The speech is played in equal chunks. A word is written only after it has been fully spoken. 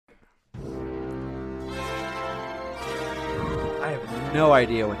no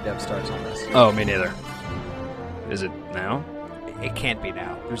idea when Dev starts on this. Oh, me neither. Is it now? It can't be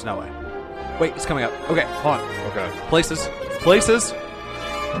now. There's no way. Wait, it's coming up. Okay, hold on. Okay. Places. Places.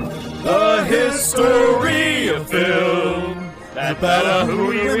 The history of film. That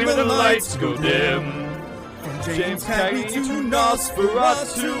Batahooey when the lights go dim. From James Cagney to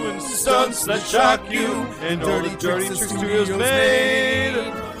Nosferatu and stunts that shock you and dirty tricks studios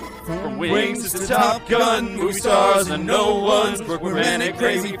made. From Wings to Top Gun, movie stars and no ones. We're manic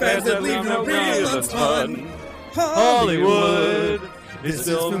crazy fans that leave no real of fun. Hollywood is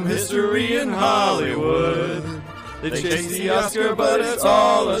film history in Hollywood. They chase the Oscar, but it's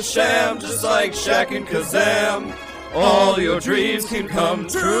all a sham, just like Shaq and Kazam. All your dreams can come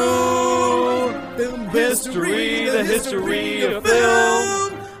true. Film history, the history of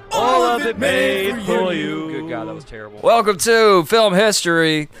film. All of it made for you. Good God, that was terrible. Welcome to Film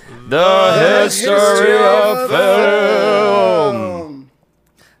History, the history of film.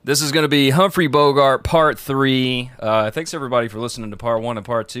 This is going to be Humphrey Bogart Part 3. Thanks everybody for listening to Part 1 and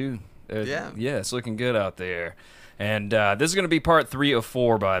Part 2. Yeah, it's looking good out there. And this is going to be Part 3 of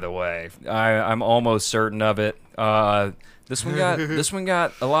 4, by the way. I'm almost certain of it. This one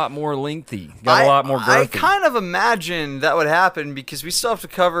got a lot more lengthy. Got a lot more girthy. I kind of imagined that would happen because we still have to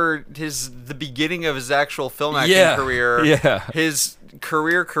cover the beginning of his actual film acting career. Yeah. His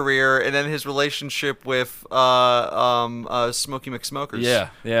career, and then his relationship with Smokey McSmokers.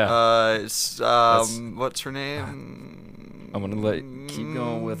 Yeah. What's her name? I'm gonna keep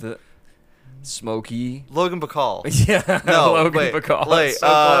going with it. Smokey. Logan Bacall. Yeah, no, Logan Bacall. Wait,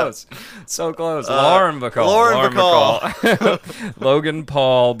 so close. Lauren Bacall. Lauren Bacall. Logan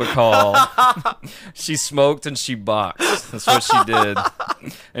Paul Bacall. She smoked and she boxed. That's what she did.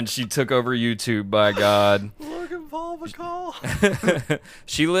 And she took over YouTube, by God. Logan Paul Bacall.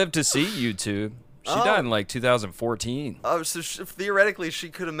 She lived to see YouTube. She died in like 2014. Oh, so theoretically she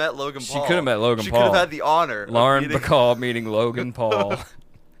could have met Logan Paul. She could have met Logan Paul. She could have had the honor. Lauren Bacall meeting Logan Paul.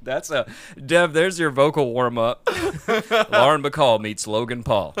 That's Dev, there's your vocal warm-up. Lauren Bacall meets Logan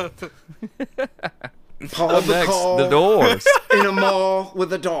Paul. Paul Next, Bacall The Doors. in a mall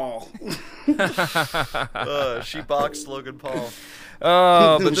with a doll. She boxed Logan Paul.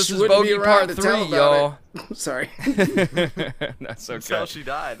 Oh, but this She is wouldn't be Bogey around Part to 3, tell about y'all. Sorry. That's okay. That's how she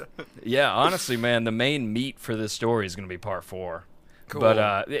died. Yeah, honestly, man, the main meat for this story is going to be Part 4. Cool.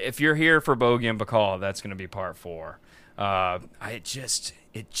 But if you're here for Bogey and Bacall, that's going to be Part 4. I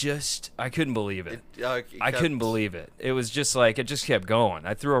couldn't believe it. I couldn't believe it. It was just like, it just kept going.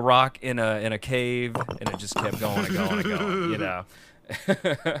 I threw a rock in a cave, and it just kept going and going and going, you know.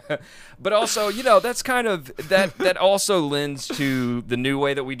 But also, you know, that's kind of, that also lends to the new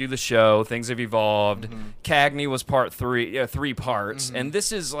way that we do the show. Things have evolved. Mm-hmm. Cagney was Part 3, 3 parts, and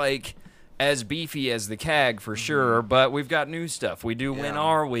this is like as beefy as the CAG for sure, but we've got new stuff. We do When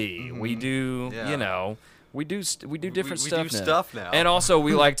Are We? We do, you know, we do different stuff now. We do stuff now. And also,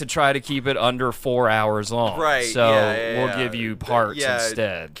 we like to try to keep it under 4 hours long. Right. So yeah. we'll give you parts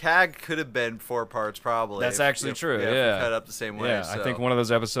instead. CAG could have been 4 parts probably. That's actually true. If Yeah. we cut up the same way. Yeah, so. I think one of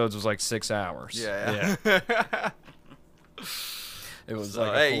those episodes was like 6 hours. Yeah. It was So,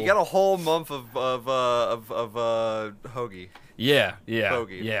 like hey, you got a whole month of hoagie. Yeah.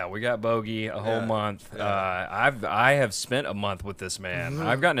 Bogey. Yeah, we got Bogey a whole month. Yeah. I have spent a month with this man.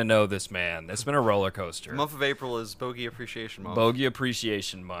 I've gotten to know this man. It's been a roller coaster. The month of April is Bogey Appreciation Month. Bogey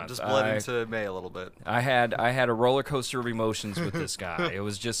Appreciation Month. Just bled into May a little bit. I had a roller coaster of emotions with this guy. It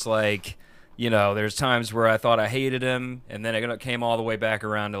was just like, you know, there's times where I thought I hated him, and then it came all the way back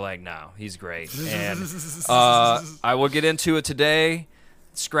around to like, no, he's great. And I will get into it today.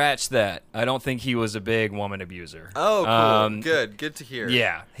 Scratch that. I don't think he was a big woman abuser. Oh, cool. Good to hear.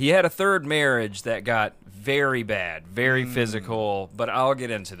 Yeah. He had a third marriage that got very bad, very physical, but I'll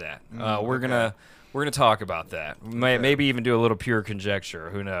get into that. We're gonna talk about that. Maybe even do a little pure conjecture.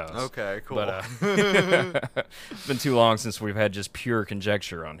 Who knows? Okay, cool. But it's been too long since we've had just pure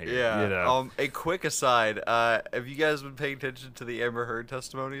conjecture on here. Yeah. You know? A quick aside. Have you guys been paying attention to the Amber Heard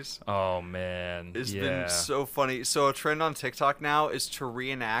testimonies? Oh man, It's been so funny. So a trend on TikTok now is to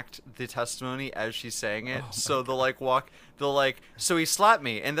reenact the testimony as she's saying it. So so he slapped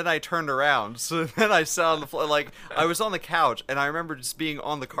me, and then I turned around. So then I sat on the floor, like I was on the couch, and I remember just being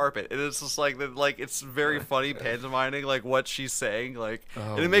on the carpet, and it's just like it's very funny pantomiming like what she's saying, like,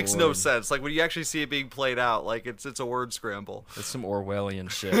 and it makes no sense. Like when you actually see it being played out, like it's a word scramble. It's some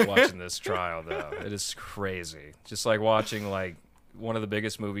Orwellian shit watching this trial, though. It is crazy. Just like watching like one of the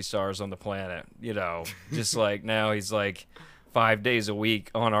biggest movie stars on the planet. You know, just like now he's like 5 days a week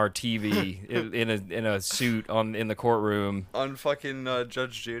on our TV in a suit in the courtroom. On fucking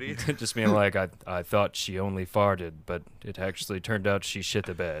Judge Judy. Just being like, I thought she only farted, but it actually turned out she shit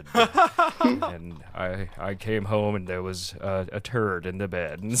the bed. And I came home and there was a turd in the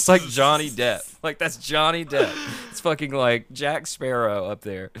bed. And it's like Johnny Depp. Like, that's Johnny Depp. It's fucking like Jack Sparrow up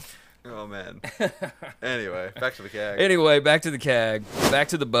there. Oh, man. Anyway, back to the CAG. Back to the CAG. Back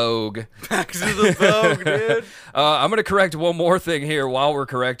to the Bogue. Back to the Bogue, dude. I'm going to correct one more thing here while we're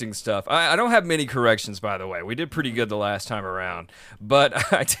correcting stuff. I don't have many corrections, by the way. We did pretty good the last time around.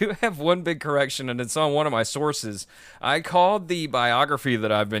 But I do have one big correction, and it's on one of my sources. I called the biography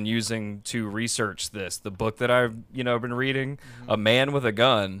that I've been using to research this, the book that I've been reading, A Man with a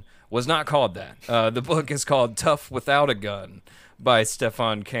Gun, was not called that. The book is called Tough Without a Gun, by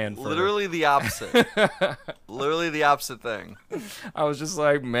Stefan Canfer. Literally the opposite. Literally the opposite thing. I was just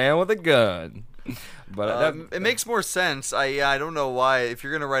like, man with a gun. But it makes more sense. I don't know why. If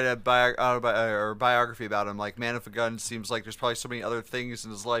you're gonna write a biography about him, like Man with a Gun, seems like there's probably so many other things in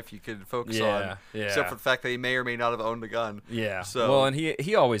his life you could focus on. Yeah. Except for the fact that he may or may not have owned a gun. Yeah. So. Well, and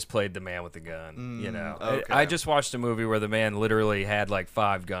he always played the man with the gun. Okay. I just watched a movie where the man literally had like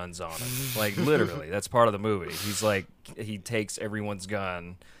 5 guns on him. Like literally, that's part of the movie. He's like, he takes everyone's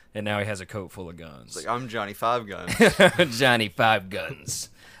gun, and now he has a coat full of guns. It's like, I'm Johnny 5 Gun. Johnny 5 Guns.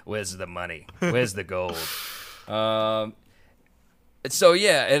 Where's the money? Where's the gold? So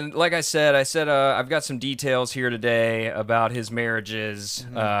yeah, and like I said I've got some details here today about his marriages.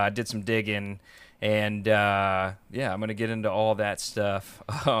 I did some digging, and I'm gonna get into all that stuff.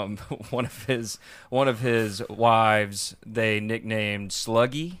 One of his wives they nicknamed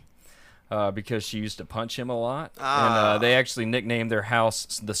Sluggy. Because she used to punch him a lot. And they actually nicknamed their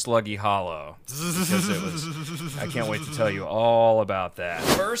house the Sluggy Hollow. Because it was... I can't wait to tell you all about that.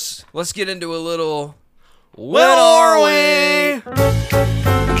 First, let's get into a little... When are we?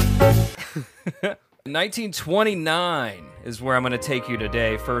 1929 is where I'm going to take you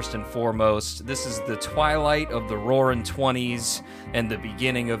today, first and foremost. This is the twilight of the Roaring '20s and the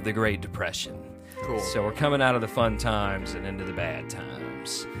beginning of the Great Depression. Cool. So we're coming out of the fun times and into the bad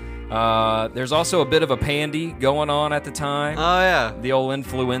times. There's also a bit of a pandy going on at the time. Oh, yeah. The old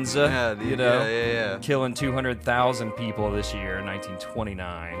influenza, Yeah. killing 200,000 people this year in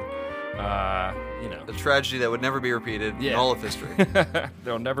 1929. A tragedy that would never be repeated in all of history.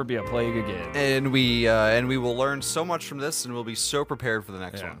 There'll never be a plague again. And we will learn so much from this, and we'll be so prepared for the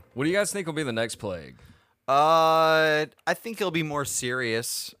next one. What do you guys think will be the next plague? I think it'll be more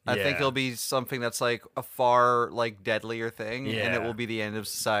serious. I think it'll be something that's like a far deadlier thing, and it will be the end of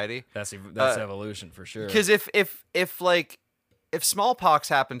society. That's evolution for sure. Because if smallpox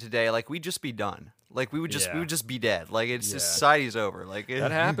happened today, we'd just be done. We would just be dead. Society's over.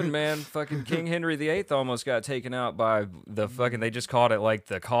 That happened, man. Fucking King Henry VIII almost got taken out by the fucking. They just called it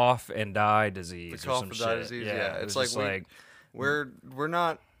the cough and die disease. The cough and die disease. Yeah, it's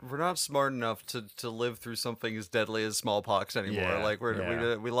we're not smart enough to live through something as deadly as smallpox anymore.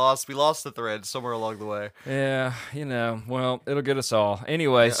 We lost the thread somewhere along the way. Yeah, well, it'll get us all.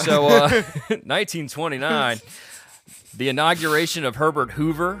 Anyway, so 1929, the inauguration of Herbert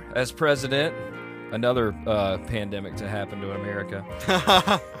Hoover as president. Another pandemic to happen to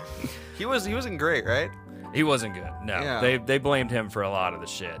America. He wasn't great, right? He wasn't good. No, Yeah. they blamed him for a lot of the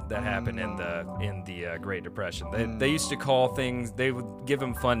shit that happened in the Great Depression. They used to call things. They would give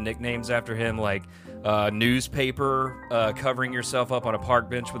him fun nicknames after him, like newspaper, covering yourself up on a park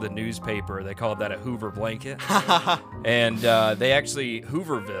bench with a newspaper. They called that a Hoover blanket. And they actually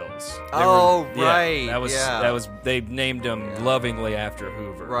Hoovervilles. Right. That was they named him lovingly after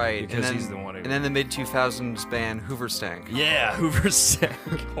Hoover. Right. Because he's the one who. And then the mid-2000s band Hoover Stank. Yeah, Hoover Stank.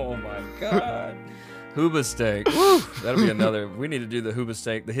 Oh my god. Hoobastank. Woo! That'll be another. We need to do the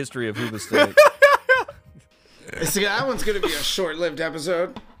Hoobastank, the history of Hoobastank. See, that one's going to be a short-lived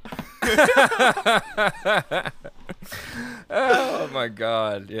episode. Oh my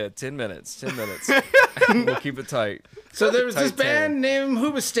god. Yeah, 10 minutes. 10 minutes. We'll keep it tight. So there was this Tight band named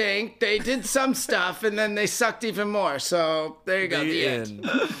Hoobastank. They did some stuff, and then they sucked even more. So there you go. The end.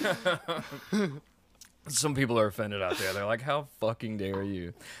 Some people are offended out there. They're like, how fucking dare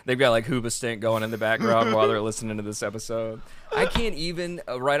you? They've got Hoobastank going in the background while they're listening to this episode. I can't even,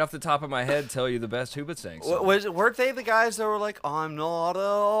 right off the top of my head, tell you the best Hoobastank song. Weren't they the guys that were like, I'm not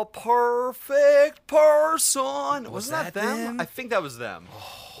a perfect person? Wasn't that them? I think that was them.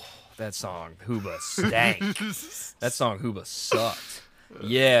 Oh, that song, Hooba stank. That song, Hooba sucked.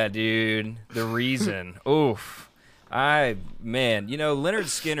 Yeah, dude. The Reason. Oof. Leonard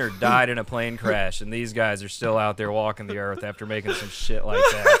Skinner died in a plane crash, and these guys are still out there walking the earth after making some shit like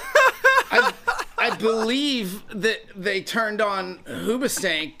that. I believe that they turned on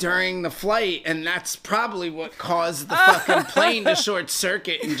Hoobastank during the flight, and that's probably what caused the fucking plane to short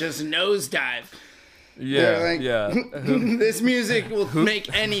circuit and just nosedive. Yeah. This music will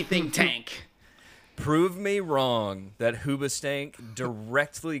make anything tank. Prove me wrong that Hoobastank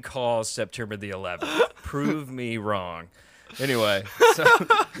directly caused September the 11th. Prove me wrong. Anyway, so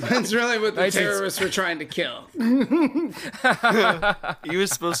that's really what the terrorists were trying to kill. He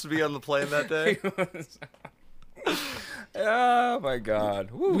was supposed to be on the plane that day. Oh my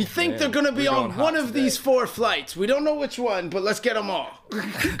God! Woo, we think they're going to be on one of these 4 flights. We don't know which one, but let's get them all.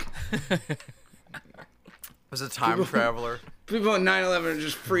 Was a time traveler. People at 9/11 are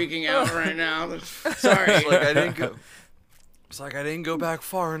just freaking out right now. Sorry. It's like I didn't go back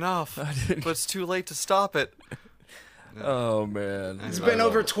far enough, but it's too late to stop it. Oh man, it's been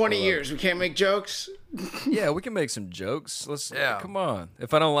over 20 years. We can't make jokes. Yeah, we can make some jokes. Come on.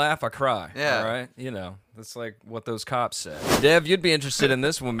 If I don't laugh, I cry. Yeah. All right. That's like what those cops said. Dev, you'd be interested in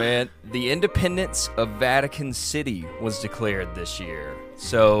this one, man. The independence of Vatican City was declared this year.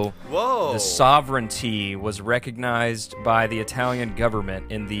 So the sovereignty was recognized by the Italian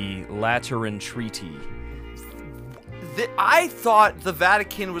government in the Lateran Treaty. I thought the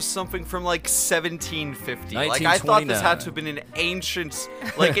Vatican was something from like 1750. Like I thought this had to have been an ancient,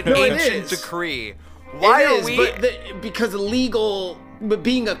 ancient decree. Why are we? Because legal, but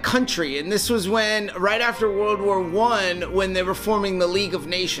being a country, and this was right after World War I, when they were forming the League of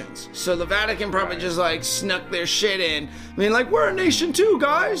Nations. So the Vatican probably just snuck their shit in. I mean, we're a nation too,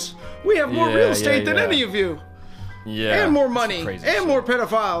 guys. We have more real estate than any of you. Yeah. And more money. And more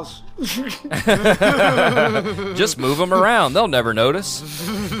pedophiles. Just move them around. They'll never notice.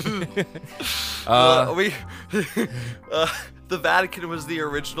 The Vatican was the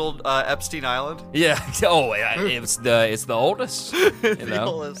original Epstein Island. Yeah. Oh, it's the oldest. The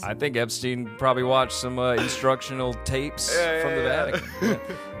oldest. I think Epstein probably watched some instructional tapes from the Vatican.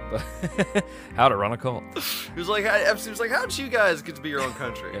 Yeah. How to run a cult. Epstein was like, how'd you guys get to be your own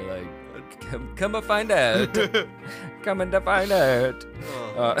country? You're come and find out. Come and find out.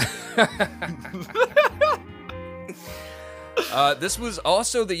 This was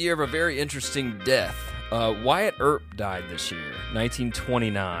also the year of a very interesting death. Wyatt Earp died this year,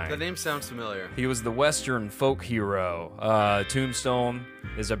 1929. The name sounds familiar. He was the Western folk hero. Tombstone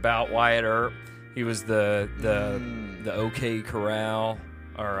is about Wyatt Earp. He was the OK Corral,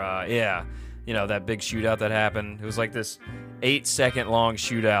 that big shootout that happened. It was like this 8-second long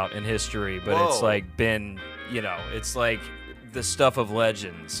shootout in history, but it's been, it's like the stuff of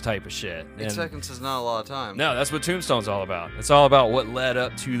legends type of shit. 8 seconds is not a lot of time. No, that's what Tombstone's all about. It's all about what led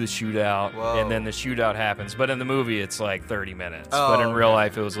up to the shootout, and then the shootout happens. But in the movie, it's like 30 minutes. But in real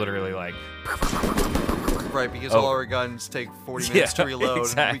life, it was literally like... Right, because all our guns take 40 minutes to reload.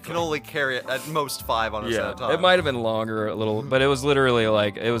 Exactly. We can only carry it at most 5 on us at a time. It might have been longer a little, but it was literally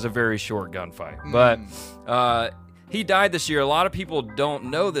it was a very short gunfight. But he died this year. A lot of people don't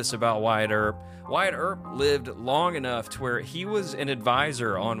know this about Wyatt Earp. Wyatt Earp lived long enough to where he was an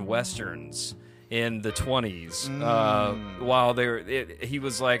advisor on Westerns in the 20s. While he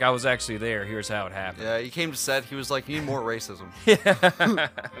was like, I was actually there. Here's how it happened. Yeah, he came to set. He was like, you need more racism. Yeah,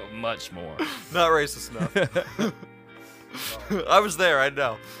 much more. Not racist enough. I was there. I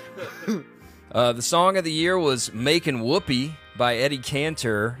know. The song of the year was "Makin' Whoopee" by Eddie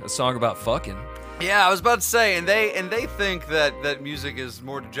Cantor, a song about fucking. Yeah, I was about to say, and they think that music is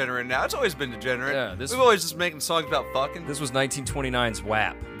more degenerate now. It's always been degenerate. Yeah, we've always just making songs about fucking. This was 1929's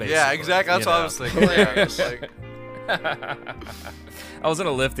WAP, basically. Yeah, exactly. That's what I was thinking. I was in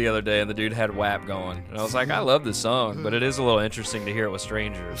a Lyft the other day, and the dude had WAP going, and I was like, I love this song, but it is a little interesting to hear it with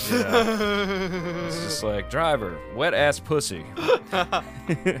strangers. It's just like, driver, wet ass pussy.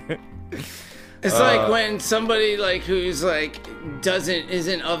 It's like when somebody who's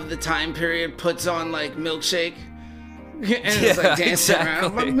isn't of the time period puts on Milkshake and it's dancing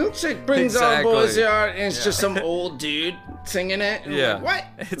around. But Milkshake brings on boys yard, and it's just some old dude singing it. And what?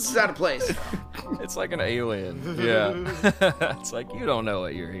 It's out of place. It's like an alien. Yeah. It's like you don't know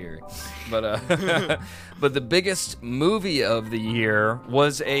what you're hearing. But but the biggest movie of the year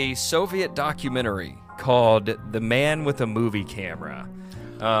was a Soviet documentary called "The Man with a Movie Camera."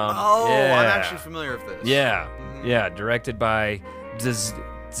 I'm actually familiar with this. Yeah, directed by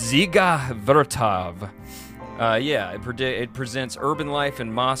Dziga Vertov. It presents urban life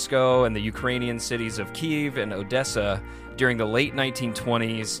in Moscow and the Ukrainian cities of Kyiv and Odessa during the late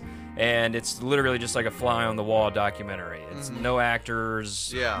 1920s, and it's literally just like a fly-on-the-wall documentary. It's no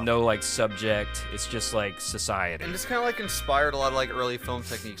actors, no subject. It's just society. And it's kind of inspired a lot of early film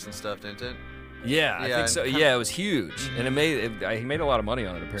techniques and stuff, didn't it? Yeah, I think so. Yeah, it was huge, and he made a lot of money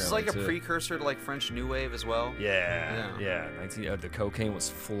on it. Apparently, it's like a precursor to like French New Wave as well. Yeah. The cocaine was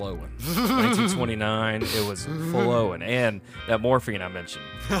flowing. 1929, it was flowing, and that morphine I mentioned.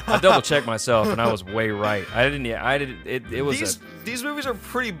 I double checked myself, and I was way right. It was these movies are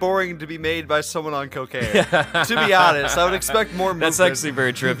pretty boring to be made by someone on cocaine. To be honest, I would expect more movement. That's actually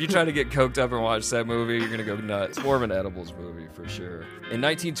very true. If you try to get coked up and watch that movie, you're gonna go nuts. It's more of an edibles movie for sure. In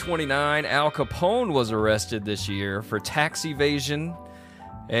 1929, Al Capone was arrested this year for tax evasion.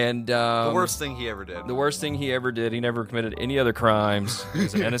 And the worst thing he ever did. The worst thing he ever did. He never committed any other crimes. He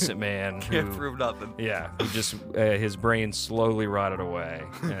was an innocent man. Can't prove nothing. Yeah, he just his brain slowly rotted away,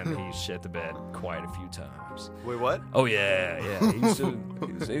 and he shit the bed quite a few times. Wait, what? Oh yeah.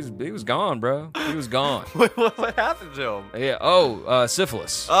 He was gone, bro. He was gone. Wait, what happened to him? Yeah.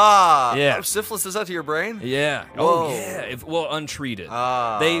 Syphilis. Yeah. Oh, syphilis is that to your brain? Yeah. Whoa. Oh yeah. Untreated.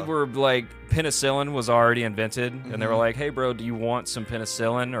 They were like. Penicillin was already invented, and they were like, hey, bro, do you want some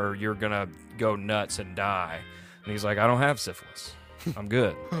penicillin or you're going to go nuts and die? And he's like, I don't have syphilis. I'm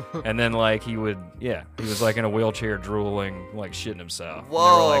good. And then, like, he was like in a wheelchair drooling, like shitting himself. Whoa.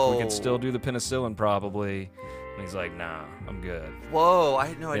 And they were like, we can still do the penicillin probably. And he's like, nah, I'm good. Whoa, I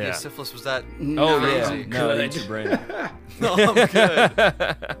had no idea syphilis was that crazy. No, it eats your brain. No, I'm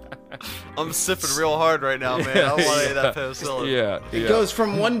good. I'm sipping real hard right now, man. I don't want any of that penicillin. Yeah. It goes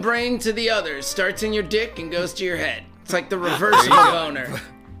from one brain to the other. Starts in your dick and goes to your head. It's like the reverse of a boner.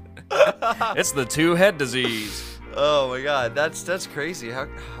 It's the two-head disease. Oh my god, that's crazy. How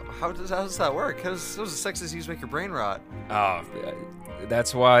does that work? How does the sex disease make your brain rot? Oh,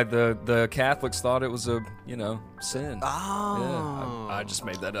 that's why the Catholics thought it was a sin. Oh, yeah, I just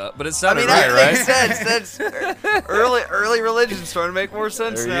made that up, but it sounded that right? Makes sense. That's early religion starting to make more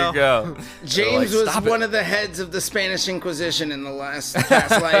sense now. There you go. James was one of the heads of the Spanish Inquisition in the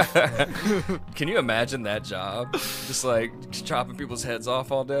past life. Can you imagine that job? Just like chopping people's heads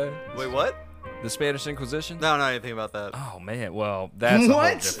off all day. Wait, what? The Spanish Inquisition? No, not anything about that. Oh man, well that's a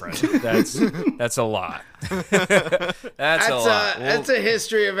whole different. That's a lot. That's a lot. That's a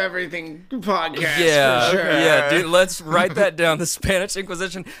history of everything podcast. Yeah, for sure. Yeah, dude. Let's write that down. The Spanish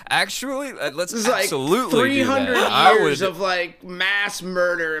Inquisition. Actually, let's absolutely like 300 do that. years of like mass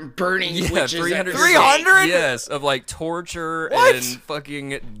murder and burning witches. 300. 300? Yes, of like torture and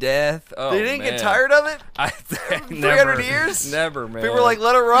fucking death. Oh, they didn't get tired of it. 300 years? Never, man. People were like,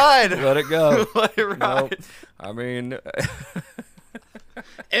 let it ride. Let it go. Let it ride. Nope. I mean.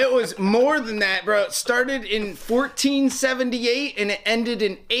 It was more than that, bro. It started in 1478 and it ended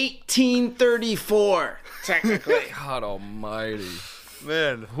in 1834, technically. God almighty.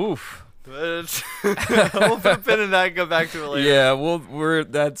 Man. Oof. We'll put a pin in that and go back to it later. Yeah,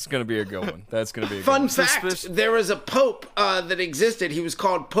 that's going to be a good one. That's going to be a good Fun one. fact, there was a pope that existed. He was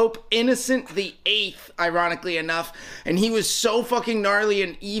called Pope Innocent VIII, ironically enough. And he was so fucking gnarly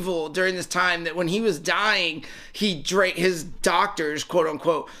and evil during this time that when he was dying, his doctors, quote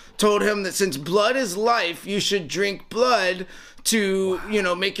unquote, told him that since blood is life, you should drink blood to,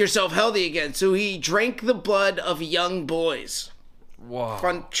 make yourself healthy again. So he drank the blood of young boys. Whoa,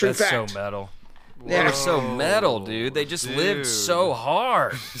 Fun, true that's fact. so metal. Yeah. They're so metal, dude. They just lived so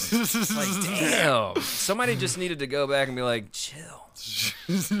hard. Like, damn. Somebody just needed to go back and be like, chill.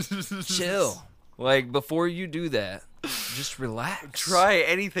 Chill. Like, before you do that, just relax. Try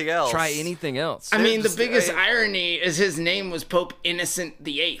anything else. I mean, the biggest irony is his name was Pope Innocent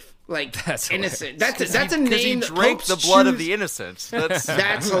VIII. Like, that's innocent. That's a name he that drank popes the blood choose. of the innocent.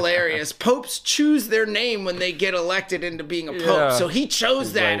 That's hilarious. Popes choose their name when they get elected into being a pope. Yeah. So he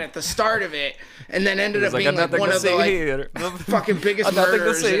chose that at the start of it, and then ended up being like one of the fucking biggest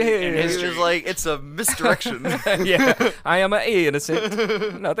murderers in history. He was like, it's a misdirection. Yeah, I am an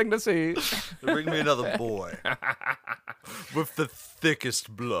innocent. Nothing to see. Bring me another boy with the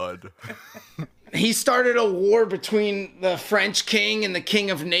thickest blood. He started a war between the French king and the king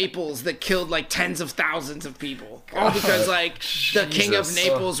of Naples that killed like tens of thousands of people. All because the king of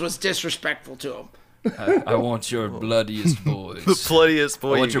Naples was disrespectful to him. I want your bloodiest boys. The bloodiest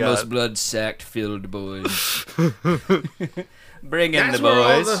boy. I want your most blood-sacked filled boys. Bring in the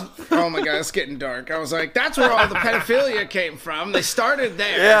boys. Oh my god, it's getting dark. I was like, that's where all the pedophilia came from. They started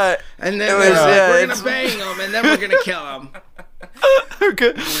there. Yeah. And then we're going to bang them and then we're going to kill them.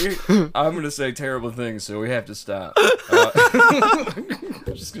 Okay. I'm going to say terrible things, so we have to stop.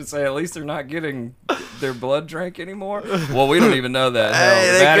 I'm just going to say, at least they're not getting their blood drank anymore. Well, we don't even know that. Hell, Hey,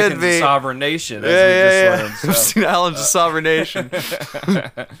 the they Vatican's could be. a sovereign nation, as we just learned. So. St. Alan's a sovereign nation.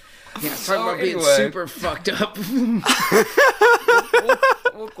 Yeah, talk about being anyway. super fucked up.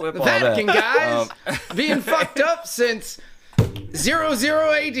 We'll clip The all Vatican, that. guys, being fucked up since 00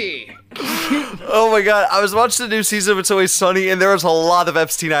 AD. Oh my god, I was watching the new season of It's Always Sunny, and there was a lot of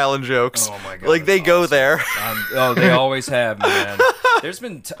Epstein Island jokes. Oh my god, like they go there. They always have, man. There's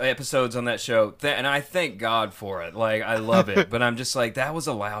been episodes on that show, and I thank God for it. Like I love it, but I'm just like that was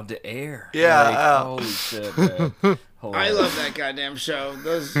allowed to air. Yeah, like, holy shit, man. I love that goddamn show.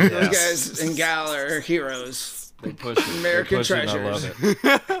 Those guys in Gal are heroes. They push it. American treasures. I love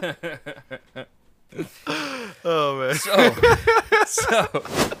it. Oh man. So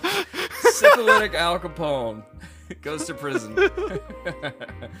syphilitic Al Capone goes to prison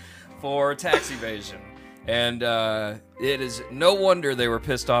for tax evasion. And it is no wonder they were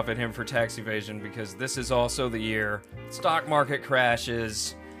pissed off at him for tax evasion, because this is also the year stock market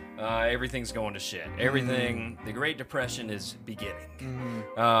crashes. Everything's going to shit. Everything, the Great Depression is beginning.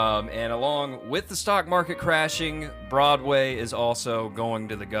 And along with the stock market crashing, Broadway is also going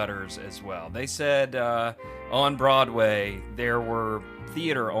to the gutters as well. They said on Broadway, there were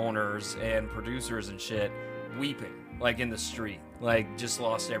theater owners and producers and shit weeping, like in the street, like just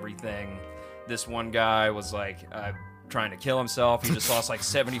lost everything. This one guy was like, trying to kill himself. He just lost like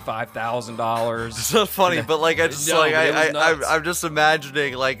 $75,000. It's not funny, but like I'm just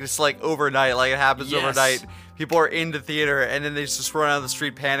imagining like it's like overnight, like it happens overnight. People are into theater, and then they just run out of the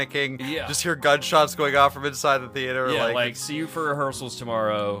street panicking. Yeah. Just hear gunshots going off from inside the theater. Yeah, like see you for rehearsals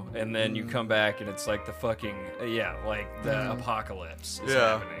tomorrow, and then you come back, and it's like the fucking like the apocalypse is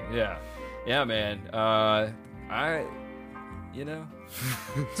happening. Yeah, man.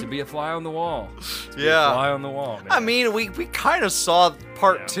 To be a fly on the wall. Fly on the wall, man. I mean, we kind of saw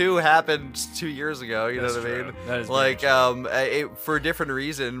part 2 happen 2 years ago, you know what I mean? That is like, for a different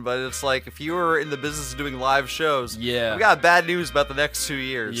reason, but it's like, if you were in the business of doing live shows, we got bad news about the next 2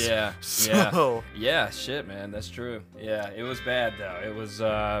 years. Yeah, shit, man, that's true. Yeah, it was bad, though. It was,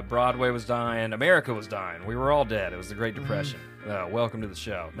 Broadway was dying, America was dying, we were all dead. It was the Great Depression. Welcome to the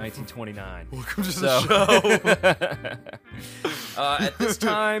show, 1929. Welcome to the show. At this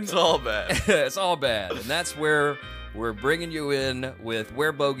time, it's all bad. It's all bad, and that's where we're bringing you in with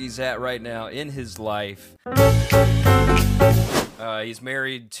where Bogey's at right now in his life. He's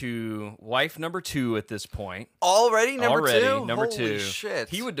married to wife number 2 at this point. Already number 2? Number Holy 2. Shit.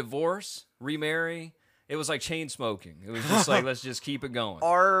 He would divorce, remarry. It was like chain smoking. It was just like, let's just keep it going.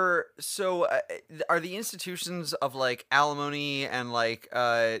 Are the institutions of like alimony and like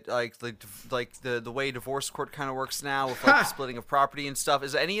the way divorce court kind of works now with like the splitting of property and stuff,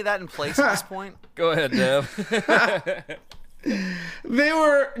 is any of that in place at this point? Go ahead, Dev. They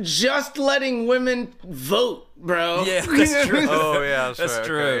were just letting women vote, bro. Yeah, that's true. Oh yeah, that's right.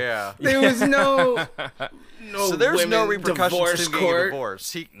 true. Okay, yeah. There was no so there's no repercussions to him getting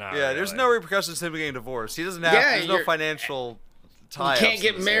divorced. There's no repercussions to him getting divorced. He doesn't have. There's no financial tie-ups. You can't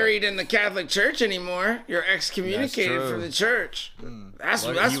get married in the Catholic Church anymore. You're excommunicated from the church. That's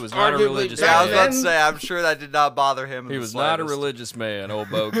arguably bad. I was about to say, I'm sure that did not bother him. He was not a religious man,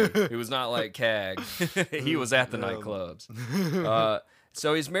 old Bogey. He was not like CAG. He was at the nightclubs.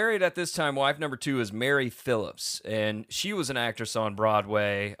 So he's married at this time. Wife number 2 is Mary Phillips, and she was an actress on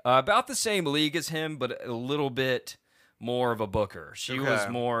Broadway, about the same league as him, but a little bit more of a booker. She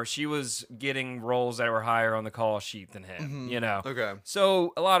was getting roles that were higher on the call sheet than him, you know? Okay.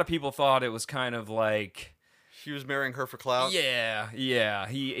 So a lot of people thought it was kind of like... He was marrying her for clout? Yeah.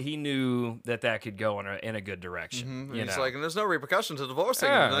 He knew that could go in a good direction. He's like, and there's no repercussion to divorcing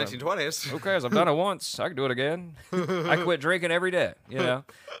in the 1920s. Who cares? I've done it once. I can do it again. I quit drinking every day, you know?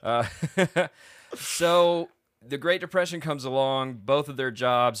 So the Great Depression comes along. Both of their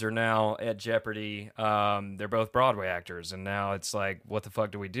jobs are now at jeopardy. They're both Broadway actors, and now it's like, what the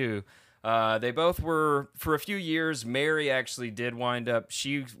fuck do we do? They both were, for a few years, Mary actually did wind up,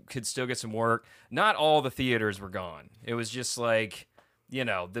 she could still get some work. Not all the theaters were gone. It was just like,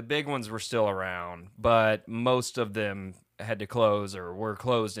 the big ones were still around, but most of them had to close or were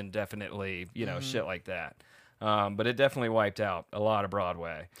closed indefinitely, shit like that. But it definitely wiped out a lot of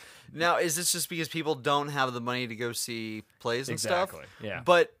Broadway. Now, is this just because people don't have the money to go see plays and stuff? Exactly, yeah.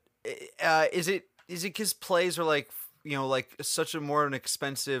 But is it because plays are like such a more an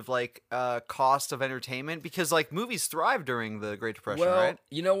expensive cost of entertainment, because like movies thrive during the Great Depression, right?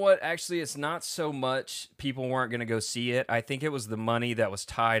 You know what? Actually, it's not so much people weren't going to go see it. I think it was the money that was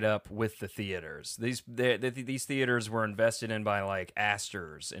tied up with the theaters. These theaters were invested in by like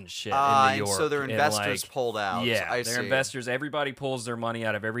Astor's and shit in New York. So their investors pulled out. Yeah, their investors. Everybody pulls their money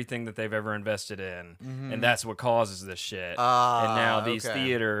out of everything that they've ever invested in, and that's what causes this shit. And now these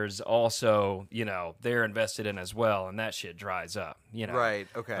theaters also, they're invested in as well. And that shit dries up, Right,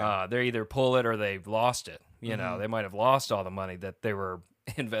 okay. They either pull it or they've lost it. They might have lost all the money that they were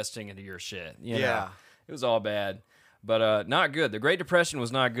investing into your shit. You know? It was all bad. But not good. The Great Depression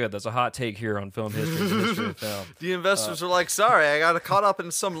was not good. That's a hot take here on Film History, the history of film. The investors are like, sorry, I got caught up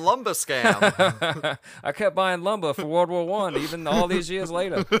in some lumber scam. I kept buying lumber for World War I, even all these years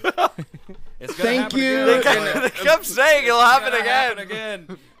later. It's gonna Thank happen you. again. They kept saying it'll happen It's gonna again.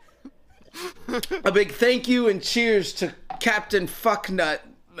 happen again. A big thank you and cheers to Captain Fucknut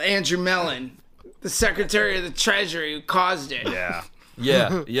Andrew Mellon, the Secretary of the Treasury who caused it. Yeah.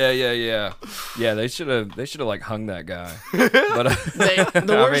 Yeah, they should have like hung that guy. But The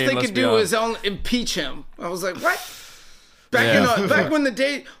worst they let's could be do honest. was only impeach him. I was like, what? Back when the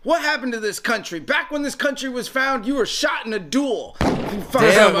day, what happened to this country? Back when this country was found, you were shot in a duel. You fucked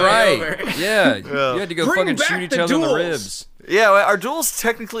Damn somebody right. over. Yeah, you had to go Bring fucking back shoot each the other in the duels. ribs. Yeah, are duels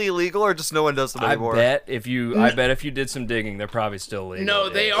technically illegal or just no one does them I anymore? bet if you did some digging, they're probably still legal. No,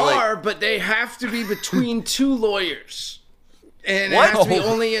 they Yeah. are, but they have to be between two lawyers. And What? it has to be Oh.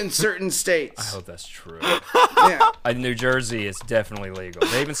 only in certain I states. hope that's true. Yeah. In New Jersey, it's definitely legal.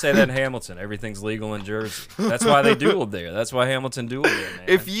 They even say that in Hamilton. Everything's legal in Jersey. That's why they dueled there. That's why Hamilton dueled there, man.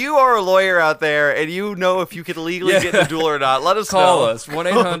 If you are a lawyer out there and you know if you can legally get in a duel or not, let us Call know. us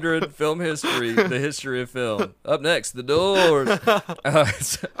 1-800-Film History, the history of film. Up next, the doors.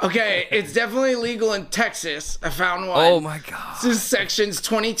 Okay, it's definitely legal in Texas. I found one. Oh my god. This is sections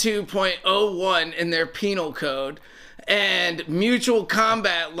 22.01 in their penal code. And mutual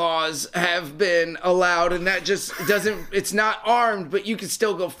combat laws have been allowed, and that just doesn't, it's not armed, but you can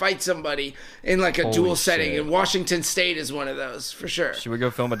still go fight somebody in like a duel setting. shit. And Washington State is one of those, for sure. Should we go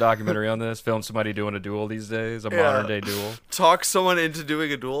film a documentary on this? Film somebody doing a duel these days? A modern day duel? Talk someone into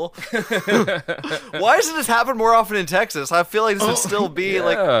doing a duel. Why doesn't this happen more often in Texas? I feel like this would still be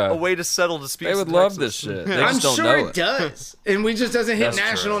like yeah. a way to settle disputes. They would in love this Texas. shit. They I'm just don't sure know it does. And we just doesn't hit That's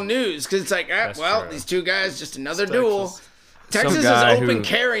national true. news because it's like, That's well, true. these two guys, just another It's duel. Texas. Texas is guy open who-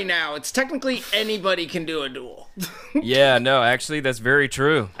 carry now. It's technically anybody can do a duel. Yeah, no, actually, that's very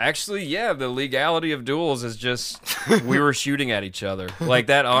true. Actually, yeah, the legality of duels is just we were shooting at each other. Like,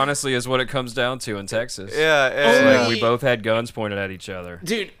 that honestly is what it comes down to in Texas. Yeah, Only- Like, we both had guns pointed at each other.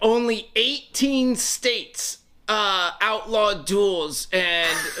 Dude, only 18 states outlawed duels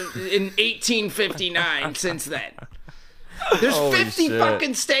and in 1859 since then. There's Holy 50 shit.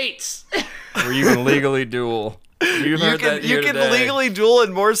 fucking states. Where you can legally duel. You heard that you here can today. legally duel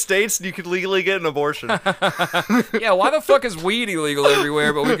in more states than you can legally get an abortion. Yeah, why the fuck is weed illegal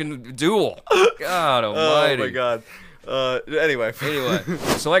everywhere, but we can duel? God Oh almighty. my god. Anyway. Anyway,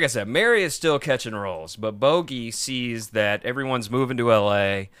 so like I said, Mary is still catching rolls, but Bogey sees that everyone's moving to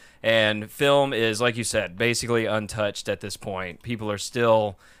LA, and film is, like you said, basically untouched at this point. People are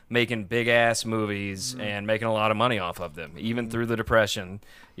still making big ass movies and making a lot of money off of them, even through the Depression,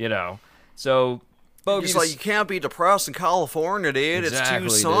 you know. So Bogey's It's like, you can't be depressed in California, dude. Exactly,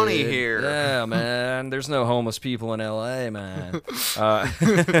 it's too sunny dude. here. Yeah, man. There's no homeless people in LA, man.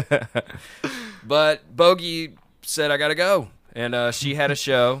 But Bogey said, I gotta go. And she had a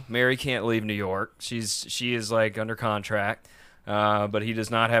show. Mary can't leave New York. She is like under contract. But he does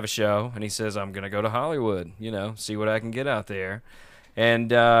not have a show. And he says, I'm gonna go to Hollywood, you know, see what I can get out there.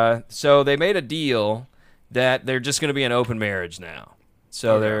 And so they made a deal that they're just gonna be an open marriage now.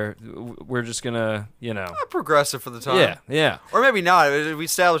 So we're just gonna, you know. Progressive for the time. Yeah. Or maybe not. We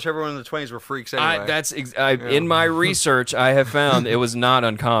established everyone in the 20s were freaks anyway. In my research, I have found it was not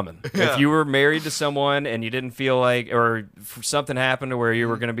uncommon. Yeah. If you were married to someone and you didn't feel like, or something happened to where you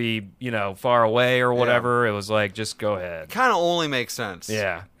were going to be, you know, far away or whatever, it was like, just go ahead. Kind of only makes sense.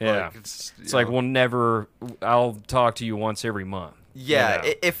 Yeah. Like, It's you like, know. I'll talk to you once every month. Yeah, you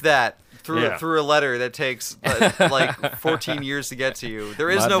know? if that. Through Yeah. through a letter that takes like 14 years to get to you. There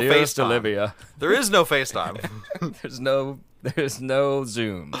is My no dearest FaceTime. Olivia. There is no FaceTime. There's no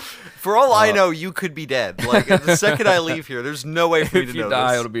Zoom. For all I know, you could be dead. Like the second I leave here, there's no way for me If to you know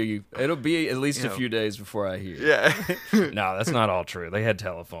die, this. it'll be at least You a know. few days before I hear. Yeah. No, that's not all true. They had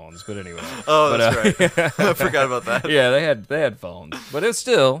telephones, but anyway. Oh, But, that's right. I forgot about that. Yeah, they had phones, but it's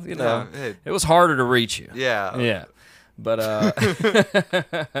still, you know, Yeah, hey. it was harder to reach you. Yeah. Yeah. But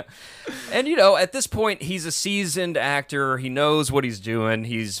and you know, at this point he's a seasoned actor. He knows what he's doing.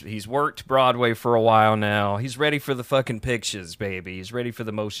 He's worked Broadway for a while now. He's ready for the fucking pictures, baby. He's ready for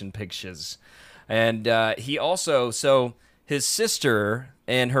the motion pictures. And he also, so his sister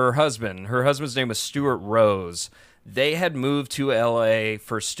and her husband's name was Stuart Rose. They had moved to LA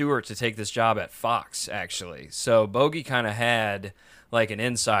for Stuart to take this job at Fox, actually. So Bogey kind of had like an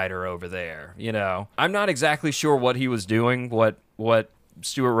insider over there, you know. I'm not exactly sure what he was doing, what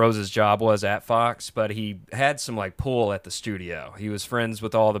Stuart Rose's job was at Fox, but he had some like pull at the studio. He was friends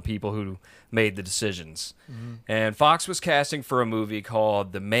with all the people who made the decisions. And Fox was casting for a movie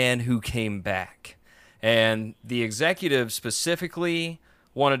called The Man Who Came Back. And the executive specifically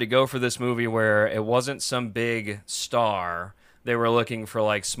wanted to go for this movie where it wasn't some big star. They were looking for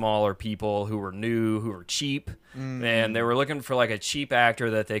like smaller people who were new, who were cheap, and they were looking for like a cheap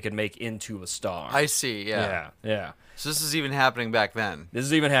actor that they could make into a star. I see. Yeah. So this is even happening back then. This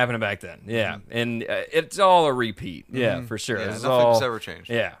is even happening back then. Yeah, and it's all a repeat. Yeah, for sure. Yeah, This is nothing's ever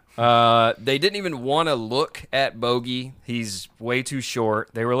changed. Yeah. They didn't even want to look at Bogey. He's way too short.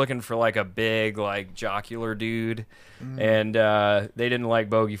 They were looking for like a big, like jocular dude, and they didn't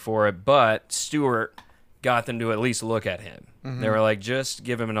like Bogey for it. But Stewart got them to at least look at him. They were like, just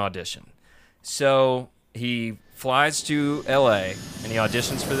give him an audition. So he flies to L.A. and he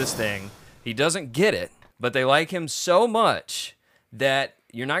auditions for this thing. He doesn't get it, but they like him so much that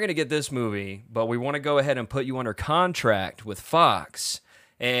you're not going to get this movie, but we want to go ahead and put you under contract with Fox,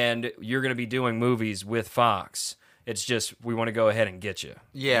 and you're going to be doing movies with Fox. It's just we want to go ahead and get you.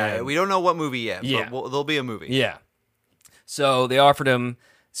 Yeah, And- we don't know what movie yet, Yeah. but there'll be a movie. yeah. So they offered him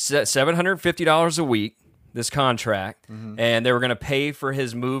 $750 a week, this contract, and they were going to pay for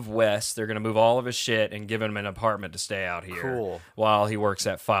his move west. They're going to move all of his shit and give him an apartment to stay out here Cool. while he works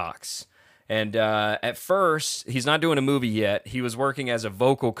at Fox. And at first, he's not doing a movie yet. He was working as a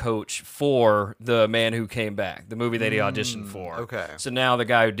vocal coach for The Man Who Came Back, the movie that he auditioned for. okay. So now the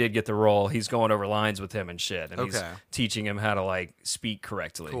guy who did get the role, he's going over lines with him and shit, and he's Okay. teaching him how to like speak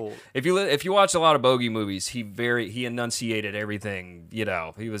correctly. Cool. If you watch a lot of Bogey movies, he enunciated everything. You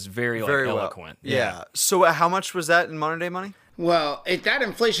know, he was very Very eloquent. well. Yeah. So how much was that in modern day money? Well, that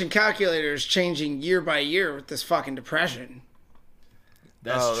inflation calculator is changing year by year with this fucking depression.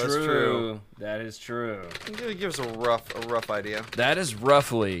 That's that's true. true. That is true. Give us a rough idea. That is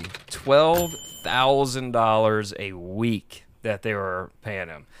roughly $12,000 a week that they were paying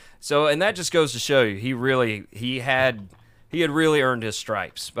him. So, and that just goes to show you, he had really earned his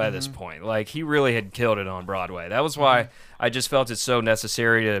stripes by this point. Like, he really had killed it on Broadway. That was why I just felt it so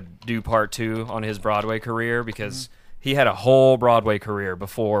necessary to do part 2 on his Broadway career, because he had a whole Broadway career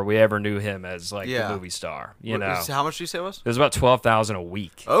before we ever knew him as like the movie star. You know, How much did you say it was? it was about $12,000 a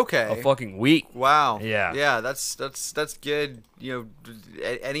week. Okay. A fucking week. Wow. Yeah. Yeah, that's good. You know,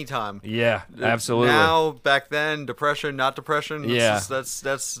 anytime. Yeah, absolutely. Now, back then, depression, not depression. Yeah.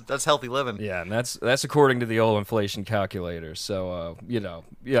 That's healthy living. Yeah, and that's according to the old inflation calculator. So you know,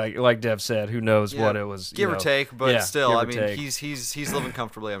 yeah, like Dev said, who knows Yeah. what it was, Give you or know. take, but Yeah, still, give I or mean, take. he's living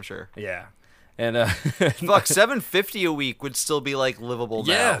comfortably, I'm sure. Yeah, and Fuck, $750 a week would still be like livable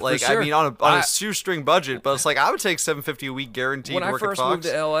now. Yeah, for like sure. I mean, on a shoestring budget, but it's like I would take $750 a week guaranteed. when to I work first at Fox.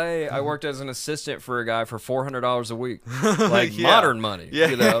 moved to LA, I worked as an assistant for a guy for $400 a week, like Yeah. modern money. Yeah,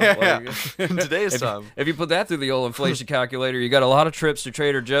 you know, yeah. like, In today's time. If you put that through the old inflation calculator, you got a lot of trips to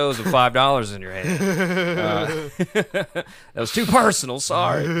Trader Joe's with $5 in your hand. That was too personal.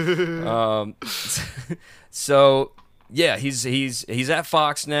 Sorry. So yeah, he's at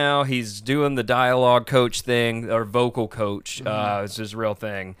Fox now. He's doing the dialogue coach thing, or vocal coach. It's his real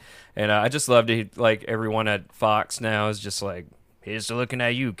thing, and I just loved it. Like, everyone at Fox now is just like, here's to looking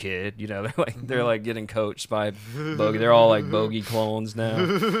at you, kid. You know, they're like getting coached by Bogey. They're all like Bogey clones now.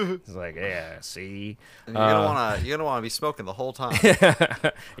 It's like, yeah, see, And you're gonna wanna be smoking the whole time.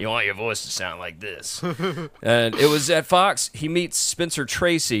 you want your voice to sound like this. And it was at Fox. He meets Spencer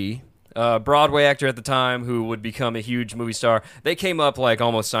Tracy, Broadway actor at the time, who would become a huge movie star. They came up like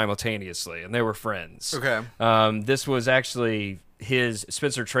almost simultaneously, and they were friends. Okay. This was actually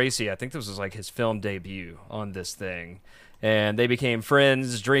Spencer Tracy. I think this was like his film debut on this thing, and they became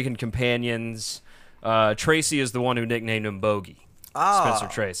friends, drinking companions. Tracy is the one who nicknamed him Bogey. Spencer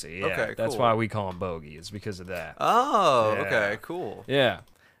Tracy. Yeah, okay, that's cool. why we call him Bogey. It's because of that. Oh, Yeah. okay, cool. Yeah.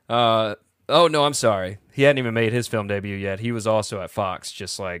 Oh, no, I'm sorry. He hadn't even made his film debut yet. He was also at Fox,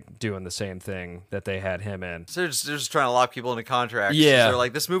 just like doing the same thing that they had him in. So they're just trying to lock people into contracts. Yeah. They're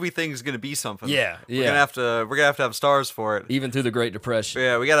like, this movie thing is gonna be something. Yeah, We're yeah. gonna have to have stars for it. Even through the Great Depression.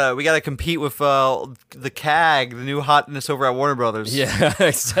 Yeah, we gotta compete with the CAG, the new hotness over at Warner Brothers. Yeah,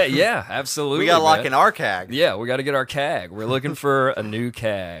 yeah, absolutely. We gotta lock man. in our CAG. Yeah, we got to get our CAG. We're looking for a new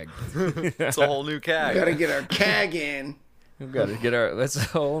CAG. It's a whole new CAG. Gotta get our CAG in. We've got to get that's a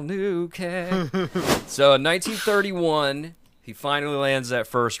whole new CAG. So in 1931, he finally lands that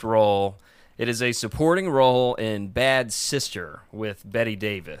first role. It is a supporting role in Bad Sister with Bette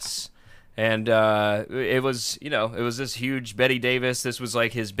Davis. And it was this huge Bette Davis. This was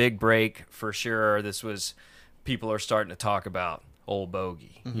like his big break for sure. People are starting to talk about old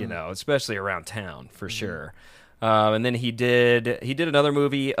Bogey, especially around town for sure. And then he did another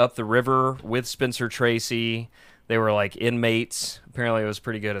movie, Up the River, with Spencer Tracy. They were like inmates. Apparently it was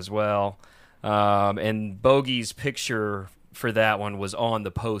pretty good as well. And Bogey's picture for that one was on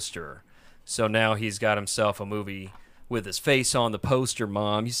the poster. So now he's got himself a movie with his face on the poster,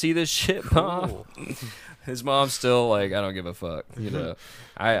 Mom. You see this shit, Mom? His mom's still like, I don't give a fuck.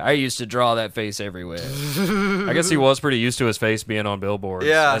 I used to draw that face everywhere. I guess he was pretty used to his face being on billboards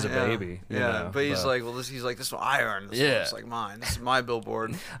as a baby. But he's like, well, this one I earned. This one's like mine. This is my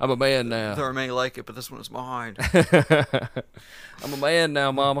billboard. I'm a man now. There are many like it, but this one is mine. I'm a man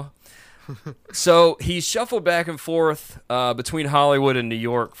now, Mama. So he shuffled back and forth between Hollywood and New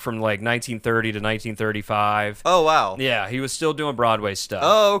York from like 1930 to 1935. Oh, wow. Yeah, he was still doing Broadway stuff.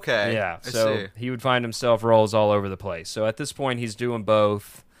 Oh, okay. Yeah, so he would find himself roles all over the place. So at this point, he's doing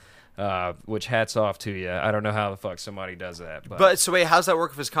both, which hats off to you. I don't know how the fuck somebody does that. But so wait, how's that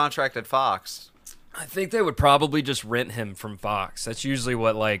work with his contract at Fox? I think they would probably just rent him from Fox. That's usually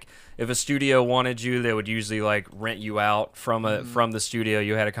what, like, if a studio wanted you, they would usually like rent you out from the studio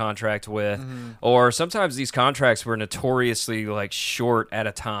you had a contract with. Or sometimes these contracts were notoriously like short at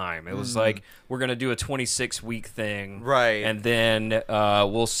a time. It was like, we're gonna do a 26-week thing, right? And then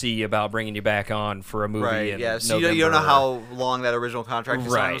we'll see about bringing you back on for a movie. Right. Yeah. So you don't know how long that original contract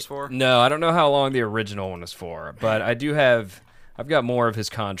design was for? No, I don't know how long the original one was for, but I've got more of his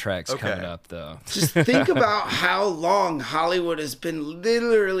contracts coming up, though. Just think about how long Hollywood has been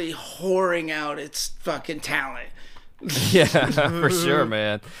literally whoring out its fucking talent. Yeah, for sure,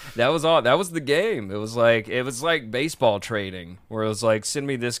 man. That was the game. It was like baseball trading, where it was like, send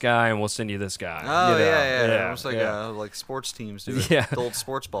me this guy and we'll send you this guy. Oh, yeah. Almost like sports teams do. Yeah. The old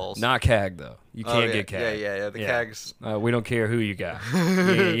sports balls. Not CAG though. You can't get CAG. Yeah. The CAGs. We don't care who you got. You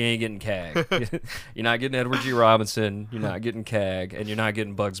ain't getting CAG. You're not getting Edward G. Robinson. You're not getting CAG, and you're not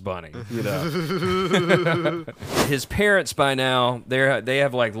getting Bugs Bunny. His parents by now, they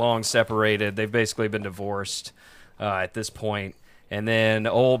have like long separated. They've basically been divorced at this point. And then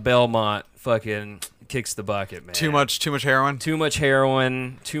old Belmont fucking kicks the bucket, man. Too much heroin? Too much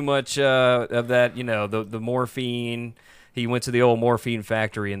heroin. Too much of that, the morphine. He went to the old morphine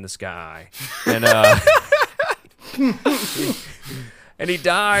factory in the sky. And and he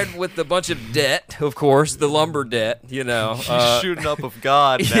died with a bunch of debt, of course, the lumber debt, He's shooting up with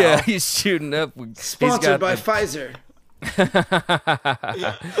God now. Yeah, he's shooting up. Sponsored by Pfizer. He's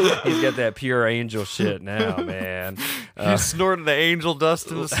got that pure angel shit now, man. He's snorting the angel dust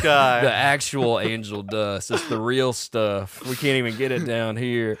in the sky. The actual angel dust. It's the real stuff. We can't even get it down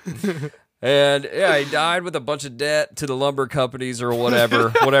here. And yeah, he died with a bunch of debt to the lumber companies or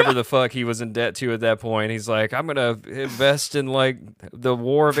whatever the fuck he was in debt to at that point. He's like, I'm gonna invest in like the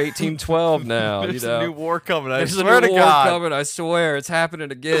War of 1812 now. There's a new war coming. There's a new war coming. I swear, it's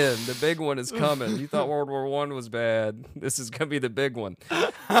happening again. The big one is coming. You thought World War I was bad. This is gonna be the big one.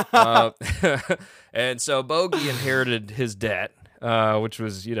 And so Bogey inherited his debt. Which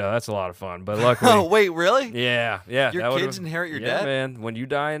was, that's a lot of fun. But luckily... Oh, wait, really? Yeah. Your kids inherit your debt? Yeah, man. When you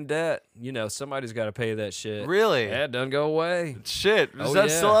die in debt, somebody's got to pay that shit. Really? Yeah, it doesn't go away. Shit. Is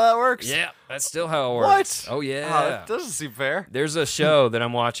that still how that works? Yeah, that's still how it works. What? Oh, yeah. Oh, that doesn't seem fair. There's a show that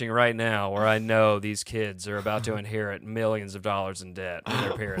I'm watching right now where I know these kids are about to inherit millions of dollars in debt when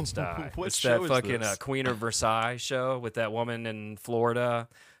their parents die. What it's show that fucking Queen of Versailles show with that woman in Florida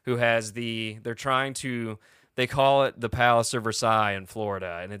who has they're trying to... They call it the Palace of Versailles in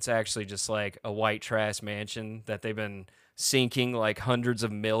Florida, and it's actually just like a white trash mansion that they've been sinking like hundreds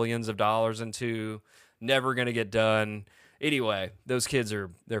of millions of dollars into. Never gonna get done. Anyway, those kids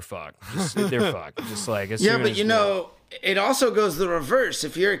they're fucked. They're fucked. Just like as soon but as it also goes the reverse.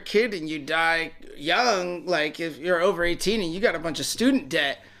 If you're a kid and you die young, like if you're over 18 and you got a bunch of student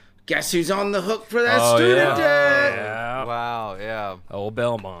debt, guess who's on the hook for that student debt? Yeah. Wow, yeah. Old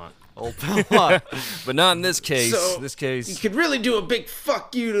Belmont. But not in this case. So, you could really do a big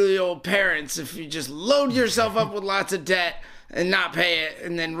fuck you to the old parents if you just load yourself up with lots of debt and not pay it,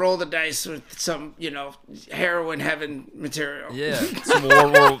 and then roll the dice with some, heroin heaven material. Yeah, some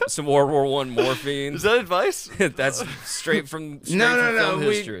World War I morphine. Is that advice? That's straight from No. film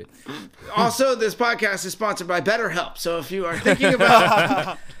history. Also, this podcast is sponsored by BetterHelp. So if you are thinking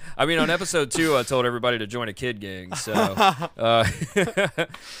about I mean, on episode 2, I told everybody to join a kid gang. So,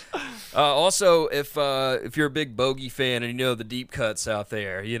 also, if you're a big Bogey fan and you know the deep cuts out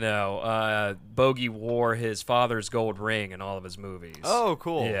there, Bogey wore his father's gold ring in all of his movies. Oh,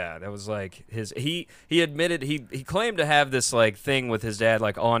 cool. Yeah, that was like his. He admitted he claimed to have this like thing with his dad,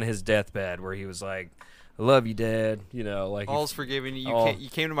 like on his deathbed, where he was like, I love you, Dad. Like all's forgiven. You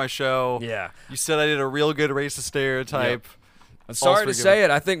came to my show. Yeah, you said I did a real good racist stereotype. Yep. I'm sorry to say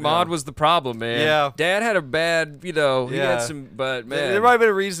it. I think Maude was the problem, man. Yeah. Dad had a bad, he had some, but man. There might have been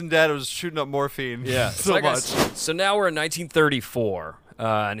a reason Dad was shooting up morphine. Yeah. so much. So now we're in 1934.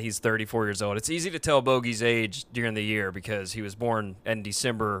 and he's 34 years old. It's easy to tell Bogey's age during the year because he was born in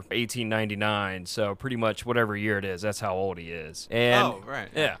December 1899, so pretty much whatever year it is, that's how old he is. And, right.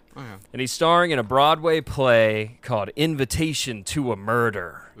 Yeah. Okay. And he's starring in a Broadway play called Invitation to a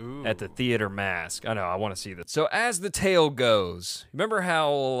Murder at the Theater Mask. I know, I want to see this. So as the tale goes, remember how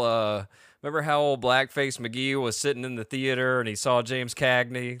old Blackface McGee was sitting in the theater and he saw James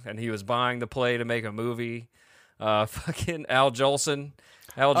Cagney and he was buying the play to make a movie? Fucking Al Jolson.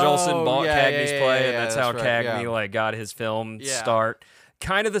 Al Jolson bought Cagney's play, and that's how right, Cagney got his film start.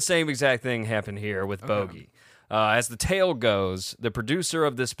 Kind of the same exact thing happened here with Bogey. As the tale goes, the producer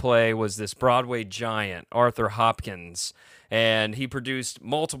of this play was this Broadway giant, Arthur Hopkins, and he produced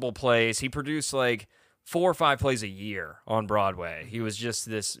multiple plays. He produced like 4 or 5 plays a year on Broadway. He was just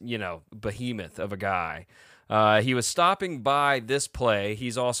this, behemoth of a guy. He was stopping by this play.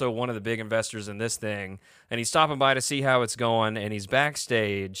 He's also one of the big investors in this thing. And he's stopping by to see how it's going. And he's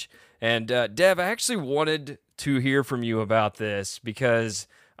backstage. And Dev, I actually wanted to hear from you about this because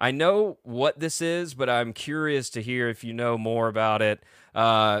I know what this is, but I'm curious to hear if you know more about it.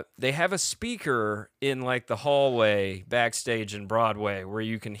 They have a speaker in like the hallway backstage in Broadway where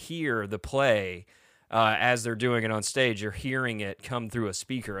you can hear the play as they're doing it on stage. You're hearing it come through a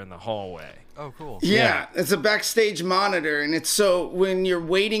speaker in the hallway. Oh, cool. Yeah, it's a backstage monitor, and it's so when you're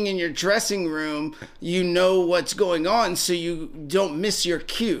waiting in your dressing room, you know what's going on, so you don't miss your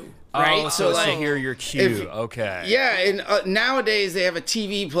cue. Right? Oh, so like, to hear your cue. Okay. Yeah, and nowadays they have a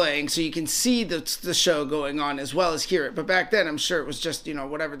TV playing, so you can see the show going on as well as hear it. But back then, I'm sure it was just,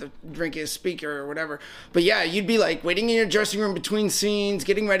 whatever the drink is, speaker or whatever. But yeah, you'd be like waiting in your dressing room between scenes,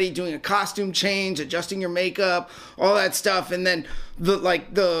 getting ready, doing a costume change, adjusting your makeup, all that stuff. And then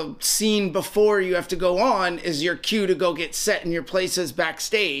the scene before you have to go on is your cue to go get set in your places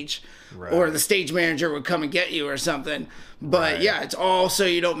backstage. Right. Or the stage manager would come and get you or something. But yeah, it's all so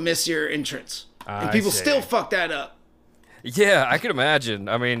you don't miss your entrance. And people still fuck that up. Yeah, I can imagine.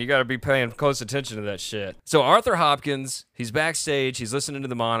 I mean, you got to be paying close attention to that shit. So Arthur Hopkins, he's backstage, he's listening to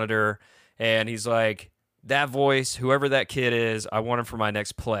the monitor, and he's like, that voice, whoever that kid is, I want him for my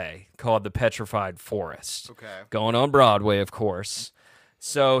next play called The Petrified Forest. Okay. Going on Broadway, of course.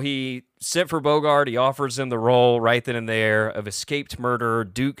 So he sent for Bogart. He offers him the role right then and there of escaped murderer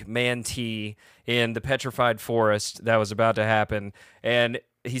Duke Mantee in The Petrified Forest that was about to happen. And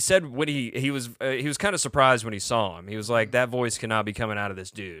he said when he was kind of surprised when he saw him. He was like, that voice cannot be coming out of this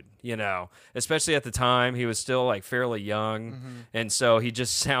dude, especially at the time. He was still like fairly young. And so he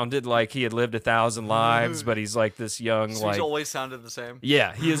just sounded like he had lived 1,000 lives, but he's like this young, so he's always sounded the same.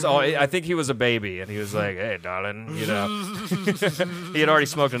 Yeah, he is. I think he was a baby, and he was like, "Hey, darling," He had already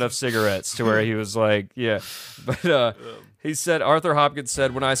smoked enough cigarettes to where he was like, "Yeah." But he said, Arthur Hopkins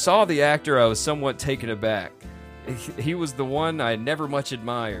said, "When I saw the actor, I was somewhat taken aback. He was the one I never much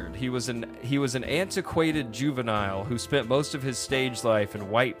admired. He was an antiquated juvenile who spent most of his stage life in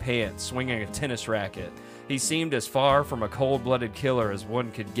white pants, swinging a tennis racket. He seemed as far from a cold-blooded killer as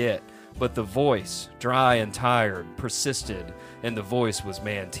one could get." But the voice, dry and tired, persisted, and the voice was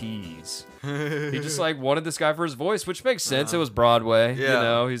Mantee's. He just wanted this guy for his voice, which makes sense. It was Broadway,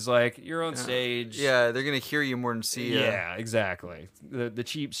 He's like, you're on stage. Yeah, they're gonna hear you more than see you. Yeah, exactly. The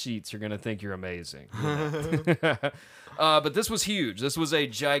cheap seats are gonna think you're amazing. But this was huge. This was a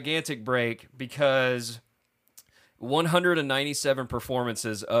gigantic break because 197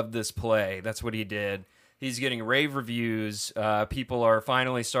 performances of this play. That's what he did. He's getting rave reviews. People are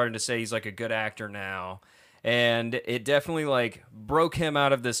finally starting to say he's like a good actor now. And it definitely broke him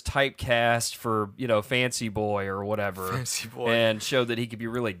out of this typecast for, fancy boy or whatever. Fancy boy. And showed that he could be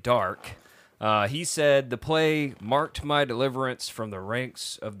really dark. He said, the play marked my deliverance from the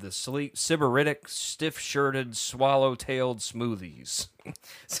ranks of the sleek, sybaritic, stiff-shirted, swallow-tailed smoothies.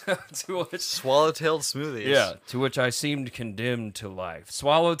 Swallow-tailed smoothies. Yeah, to which I seemed condemned to life.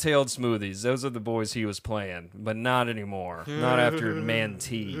 Swallow-tailed smoothies, those are the boys he was playing, but not anymore. Not after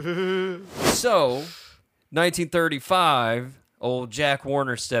Mantee. So, 1935, old Jack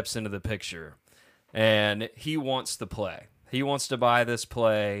Warner steps into the picture, and he wants the play. He wants to buy this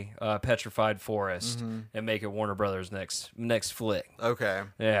play, Petrified Forest, and make it Warner Brothers' next flick. Okay.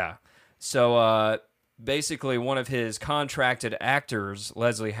 Yeah. So basically, one of his contracted actors,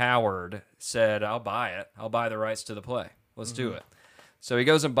 Leslie Howard, said, I'll buy it. I'll buy the rights to the play. Let's do it. So he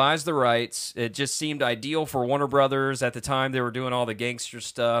goes and buys the rights. It just seemed ideal for Warner Brothers. At the time, they were doing all the gangster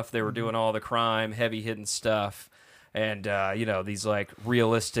stuff. They were doing all the crime, heavy-hitting stuff. And, these,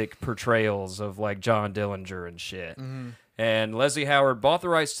 realistic portrayals of, John Dillinger and shit. And Leslie Howard bought the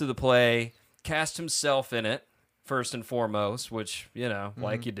rights to the play, cast himself in it, first and foremost, which,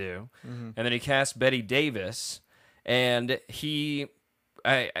 like you do. And then he cast Betty Davis, and he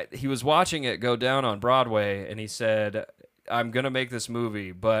he was watching it go down on Broadway, and he said, I'm going to make this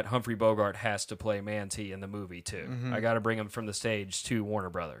movie, but Humphrey Bogart has to play Manti in the movie, too. I got to bring him from the stage to Warner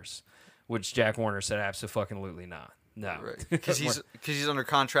Brothers, which Jack Warner said, absolutely not. No. Because he's under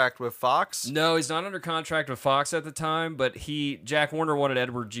contract with Fox? No, he's not under contract with Fox at the time, but Jack Warner wanted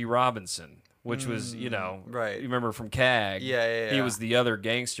Edward G. Robinson, which was, right. You remember from CAG? Yeah. He was the other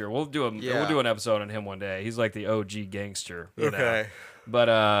gangster. We'll do an episode on him one day. He's like the OG gangster. You know?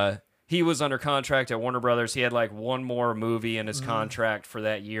 But he was under contract at Warner Brothers. He had like one more movie in his contract for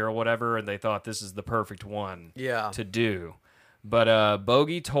that year or whatever, and they thought this is the perfect one to do. But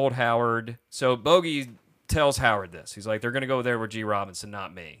Bogey told Howard. So Bogey tells Howard this. He's like, they're going to go there with G. Robinson,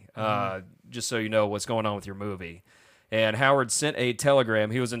 not me. Just so you know what's going on with your movie. And Howard sent a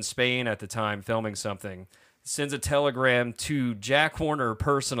telegram. He was in Spain at the time filming something. Sends a telegram to Jack Warner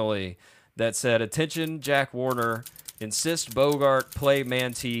personally that said, attention, Jack Warner, insist Bogart play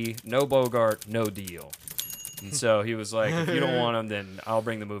Manti. No Bogart, no deal. And so he was like, if you don't want him, then I'll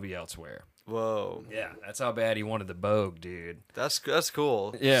bring the movie elsewhere. Whoa. Yeah, that's how bad he wanted the Bogue, dude. That's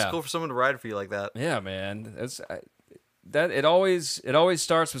cool. Yeah. It's cool for someone to ride for you like that. Yeah, man. It always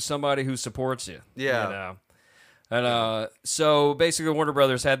starts with somebody who supports you. Yeah. You know? And so basically Warner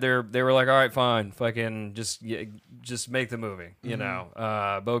Brothers they were like, all right, fine, fucking just make the movie, you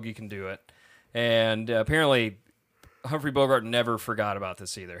know. Bogey can do it. And apparently Humphrey Bogart never forgot about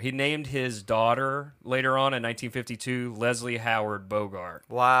this either. He named his daughter later on in 1952 Leslie Howard Bogart.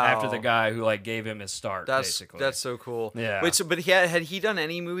 Wow. After the guy who like gave him his start, basically. That's so cool. Yeah. Wait, but had he done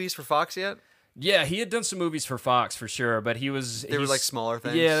any movies for Fox yet? Yeah, he had done some movies for Fox for sure, but they were like smaller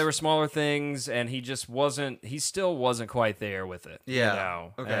things. Yeah, they were smaller things, and he still wasn't quite there with it. Yeah. You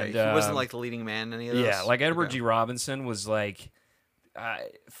know? Okay. And, he wasn't like the leading man in any of those? Yeah, like Edward G. Robinson was like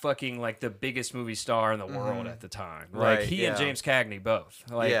fucking like the biggest movie star in the world at the time. Like Right, he and James Cagney both.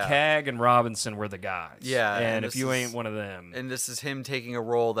 Like Cag and Robinson were the guys. Yeah, and if you ain't one of them, and this is him taking a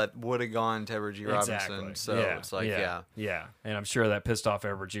role that would have gone to Edward G. Robinson. Exactly. So it's like yeah, and I'm sure that pissed off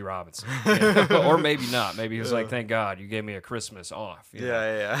Edward G. Robinson, yeah. Or maybe not. Maybe he was like, "Thank God you gave me a Christmas off." You know?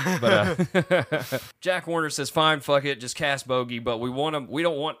 Yeah. But Jack Warner says, "Fine, fuck it, just cast Bogey, but we want him. We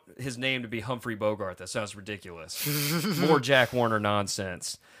don't want his name to be Humphrey Bogart. That sounds ridiculous. More Jack Warner nonsense."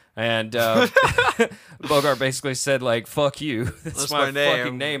 And Bogart basically said, like, fuck you. That's my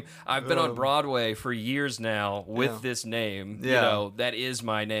fucking name. I've been on Broadway for years now with this name. You know, that is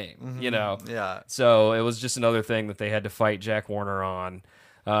my name, you know. Yeah. So it was just another thing that they had to fight Jack Warner on.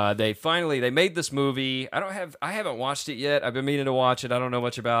 They made this movie. I haven't watched it yet. I've been meaning to watch it. I don't know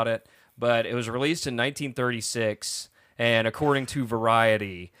much about it. But it was released in 1936. And according to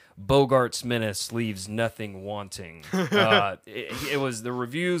Variety, Bogart's menace leaves nothing wanting. The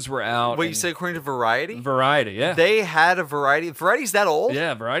reviews were out. Wait, you say according to Variety? Variety, yeah. They had a Variety. Variety's that old?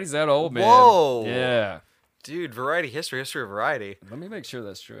 Yeah, Variety's that old, man. Whoa. Yeah. Dude, Variety history of Variety. Let me make sure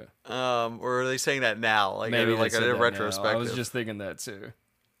that's true. Or are they saying that now? Like maybe like a retrospective. I was just thinking that too.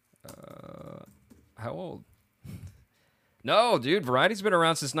 How old? No, dude, Variety's been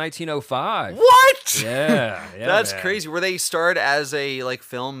around since 1905. What? Yeah, that's man. crazy. Were they started as a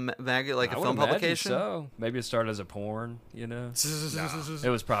film film publication? So maybe it started as a porn. You know, it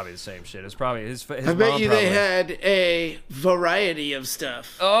was probably the same shit. It's probably his. I bet you they had a variety of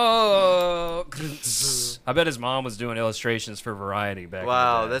stuff. Oh, I bet his mom was doing illustrations for Variety back.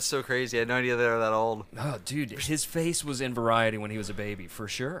 Wow, in the day. That's so crazy. I had no idea they were that old. Oh, dude, his face was in Variety when he was a baby for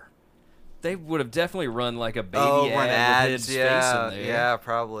sure. They would have definitely run like a baby ad with his face in there. Yeah,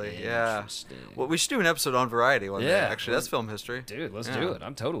 probably. Yeah. Interesting. Well, we should do an episode on Variety one day. Actually, that's film history. Dude, let's do it.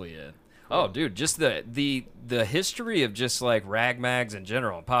 I'm totally in. Oh, dude, just the history of just like rag mags in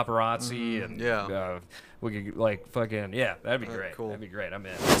general, paparazzi, and we could like fucking that'd be great. Cool. That'd be great. I'm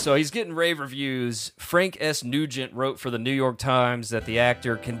in. So he's getting rave reviews. Frank S. Nugent wrote for the New York Times that the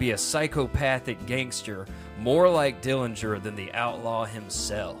actor can be a psychopathic gangster, more like Dillinger than the outlaw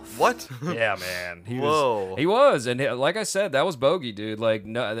himself. What? Yeah, man. He Whoa. was, and like I said, that was Bogey, dude. Like,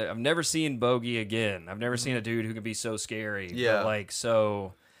 no, I've never seen Bogey again. I've never seen a dude who can be so scary. Yeah. But, like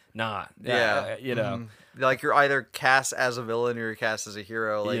so. Not. Yeah. You know. Like you're either cast as a villain or you're cast as a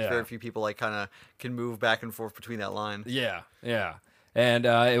hero. Like very few people like kind of can move back and forth between that line. Yeah. Yeah. And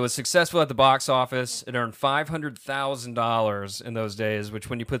it was successful at the box office. It earned $500,000 in those days, which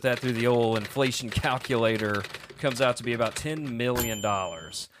when you put that through the old inflation calculator, comes out to be about $10 million.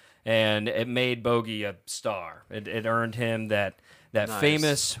 And it made Bogey a star. It earned him that nice.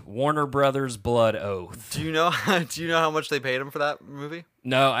 Famous Warner Brothers blood oath. Do you know how much they paid him for that movie?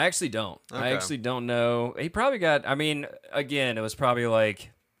 No, I actually don't. Okay. I actually don't know. He probably got, I mean, again, it was probably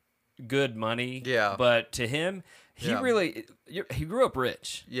like good money. Yeah. But to him, he grew up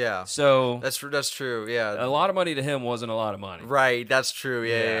rich. Yeah. So that's true. Yeah. A lot of money to him wasn't a lot of money. Right. That's true.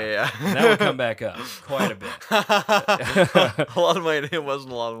 Yeah. And that would come back up quite a bit. A lot of money to him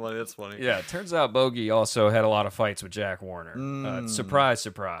wasn't a lot of money. That's funny. Yeah. It turns out Bogey also had a lot of fights with Jack Warner. Surprise,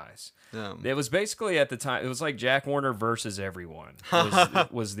 surprise. Yeah. It was basically at the time, it was like Jack Warner versus everyone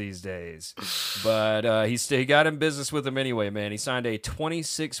was these days. But he got in business with him anyway, man. He signed a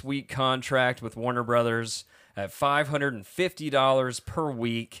 26-week contract with Warner Brothers at $550 per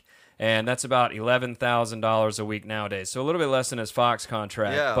week, and that's about $11,000 a week nowadays. So a little bit less than his Fox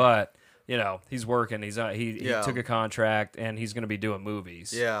contract, but he's working. He took a contract, and he's going to be doing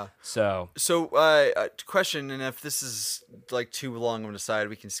movies. Yeah. So question, and if this is like too long of an aside,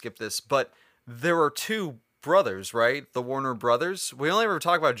 we can skip this. But there were two brothers, right? The Warner brothers. We only ever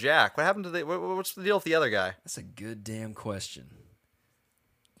talk about Jack. What happened to what's the deal with the other guy? That's a good damn question.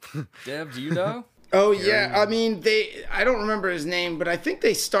 Dev, do you know? Oh yeah, I mean I don't remember his name, but I think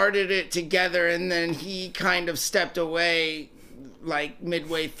they started it together, and then he kind of stepped away, like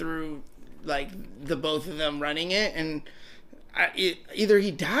midway through, like the both of them running it, and either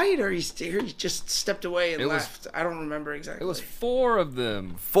he died or he just stepped away and left. I don't remember exactly. It was 4 of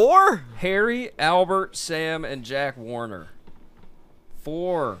them. 4? Harry, Albert, Sam, and Jack Warner.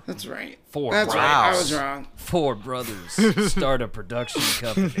 4. That's right. 4. That's brothers. right. I was wrong. 4 brothers start a production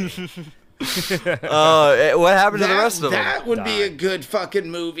company. What happened to the rest of them? That would be a good fucking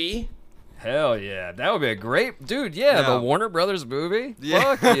movie. Hell yeah, that would be a great dude. Yeah, the Warner Brothers movie.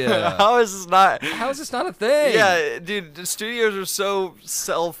 Yeah. Fuck yeah. How is this not a thing? Yeah, dude. The studios are so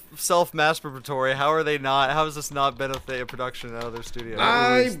self masturbatory. How are they not? How has this not been a production out of their studio?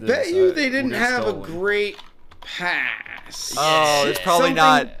 I bet you they didn't have a great past. Oh, it's probably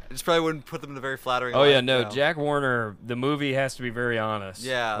not. It probably wouldn't put them in a very flattering. Oh light, yeah, no. Jack Warner. The movie has to be very honest.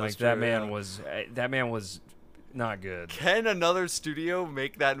 Yeah, like that man was not good. Can another studio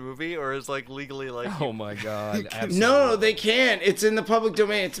make that movie, or is like legally like? Oh my god! No, they can't. It's in the public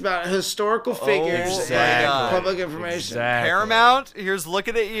domain. It's about historical figures and public information. Exactly. Paramount, here's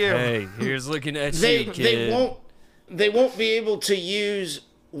looking at you. Hey, here's looking at you, kid. They won't be able to use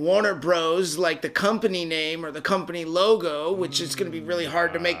Warner Bros. Like the company name or the company logo, which is going to be really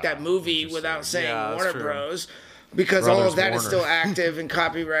hard to make that movie without saying Warner Bros. Because all of that is still active and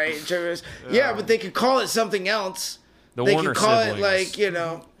copyright. Yeah, but they could call it something else. They could call it like,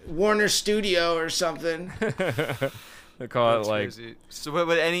 Warner Studio or something. They call it like. Crazy. So,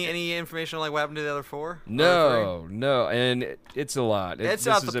 but any information on like what happened to the other 4? No, and it's a lot. It's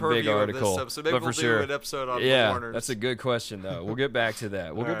this not is the a big Of article, this episode. Maybe but we'll for sure. do an episode on Warners. That's a good question though. We'll get back to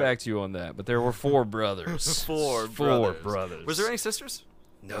that. We'll get back to you on that. But there were 4 brothers. 4 brothers. Was there any sisters?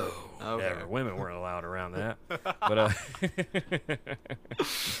 No, never. Women weren't allowed around that. But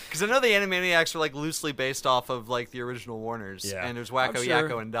because I know the Animaniacs are like loosely based off of like the original Warners. Yeah, and there's Wacko,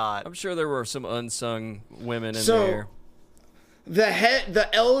 Yakko, and Dot. I'm sure there were some unsung women in there. The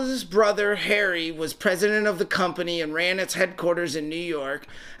eldest brother, Harry, was president of the company and ran its headquarters in New York.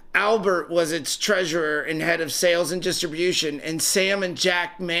 Albert was its treasurer and head of sales and distribution, and Sam and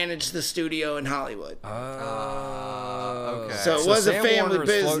Jack managed the studio in Hollywood. Okay. So it was a family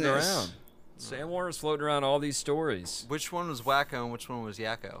business. Sam Warner's floating around all these stories. Which one was Wacko and which one was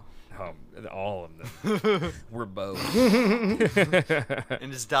Yakko? All of them. We're both.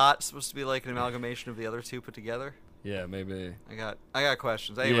 And is Dot supposed to be like an amalgamation of the other 2 put together? Yeah, maybe. I got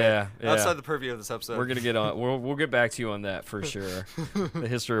questions. Anyway, outside the purview of this episode, we're gonna get on. We'll get back to you on that for sure. The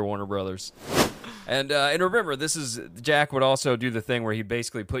history of Warner Brothers, and remember, Jack would also do the thing where he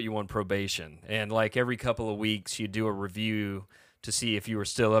basically put you on probation, and like every couple of weeks you do a review to see if you were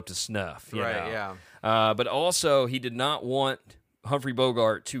still up to snuff. You know? Yeah. But also he did not want Humphrey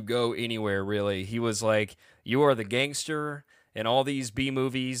Bogart to go anywhere. Really, he was like, "You are the gangster." In all these B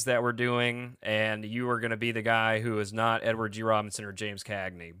movies that we're doing, and you are going to be the guy who is not Edward G. Robinson or James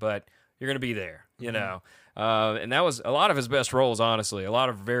Cagney, but you're going to be there, you know. And that was a lot of his best roles, honestly. A lot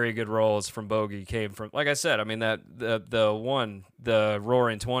of very good roles from Bogey came from, like I said, I mean, that the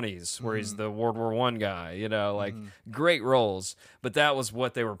Roaring Twenties, where he's the World War I guy, like great roles. But that was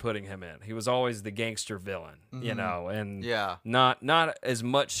what they were putting him in. He was always the gangster villain, and not as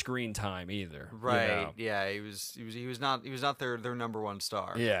much screen time either. Right. Yeah. He was not their number 1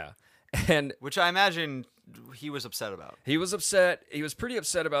 star. Yeah. And which I imagine he was upset about. He was upset. He was pretty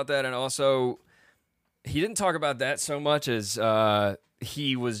upset about that, and also he didn't talk about that so much as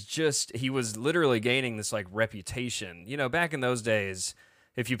he was literally gaining this like reputation. Back in those days,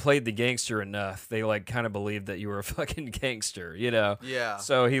 if you played the gangster enough, they like kind of believed that you were a fucking gangster. Yeah.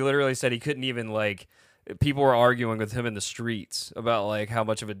 So he literally said he couldn't even like people were arguing with him in the streets about like how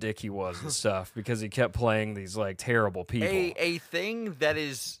much of a dick he was and stuff because he kept playing these like terrible people. A thing that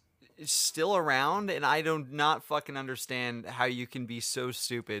is still around, and I do not fucking understand how you can be so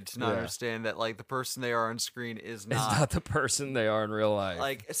stupid to not understand that like the person they are on screen is not the person they are in real life.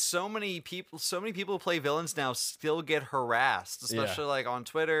 Like so many people who play villains now still get harassed, especially like on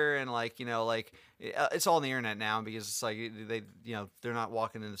Twitter and like, you know, like it's all on the internet now because it's like they, you know, they're not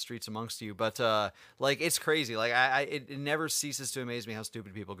walking in the streets amongst you, but like it's crazy. Like it never ceases to amaze me how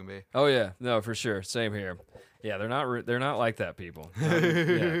stupid people can be. Oh yeah, no, for sure, same here. Yeah, they're not like that, people.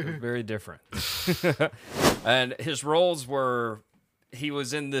 They're very different. And his roles were, he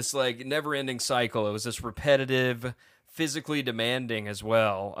was in this like never-ending cycle. It was this repetitive, physically demanding as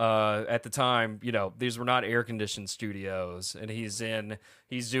well. At the time, you know, these were not air-conditioned studios, and he's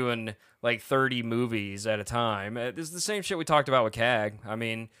doing like 30 movies at a time. This is the same shit we talked about with CAG. I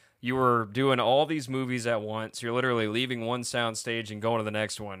mean, you were doing all these movies at once. You're literally leaving one sound stage and going to the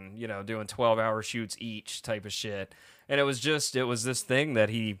next one, you know, doing 12-hour shoots each type of shit. And it was this thing that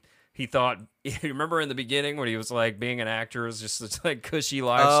he thought, you remember in the beginning when he was like being an actor was just this like cushy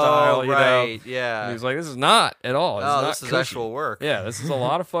lifestyle, you know? Yeah. And he was like, this is not at all. This is actual work. Yeah, this is a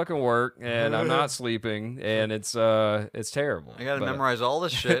lot of fucking work, and I'm not sleeping, and it's terrible. I gotta memorize all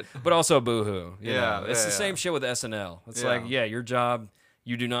this shit. But also boohoo. You know? It's the yeah. same shit with SNL. It's like, your job,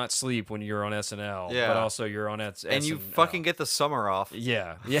 you do not sleep when you're on SNL, but also you're on SNL. And you fucking get the summer off.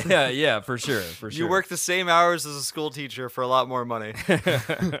 Yeah, for sure. You work the same hours as a school teacher for a lot more money.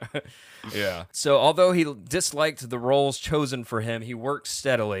 Yeah. So although he disliked the roles chosen for him, he worked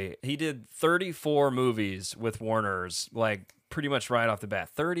steadily. He did 34 movies with Warner's, like pretty much right off the bat.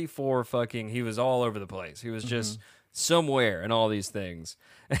 34 fucking, he was all over the place. He was just somewhere in all these things.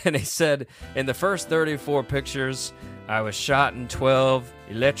 And he said, in the first 34 pictures, I was shot in 12,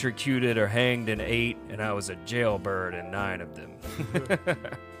 electrocuted or hanged in 8, and I was a jailbird in 9 of them.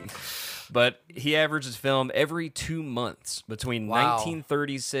 But he averages film every 2 months between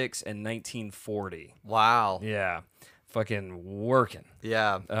 1936 and 1940. Wow. Yeah. Fucking working.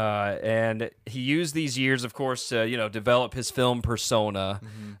 Yeah. And he used these years, of course, to, you know, develop his film persona.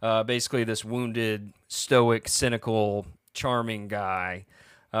 Basically this wounded, stoic, cynical, charming guy.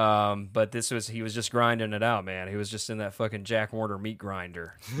 But he was just grinding it out, man. He was just in that fucking Jack Warner meat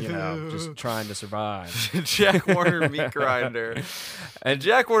grinder, you know, just trying to survive. Jack Warner meat grinder. And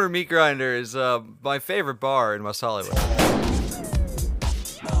Jack Warner meat grinder is my favorite bar in West Hollywood.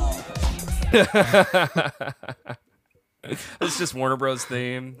 It's just Warner Bros.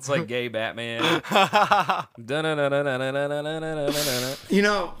 Theme. It's like gay Batman. You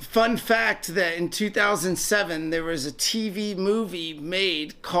know, fun fact that in 2007 there was a TV movie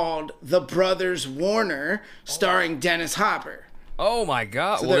made called The Brothers Warner, starring Dennis Hopper. Oh my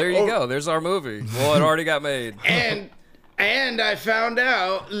God! So well, there you go. There's our movie. Well, it already got made. And I found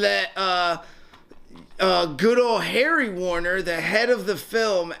out that good old Harry Warner, the head of the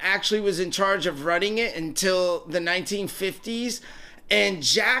film, actually was in charge of running it until the 1950s. And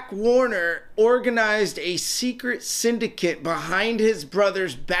Jack Warner organized a secret syndicate behind his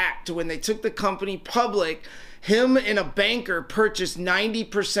brother's back to when they took the company public. Him and a banker purchased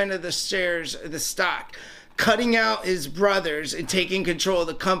 90% of the shares of the stock, cutting out his brothers and taking control of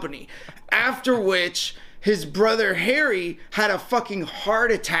the company. After which, his brother Harry had a fucking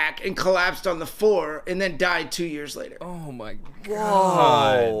heart attack and collapsed on the floor and then died 2 years later. Oh my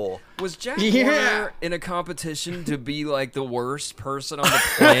God. Whoa. Was Jack Warner in a competition to be like the worst person on the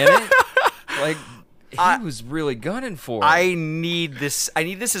planet? Like, he was really gunning for it. I need this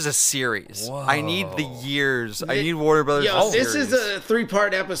as a series. Whoa. I need the years. I need Warner Brothers. Yo, this is a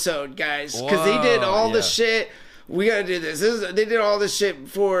 3-part episode, guys, because they did all the shit. We gotta do this. They did all this shit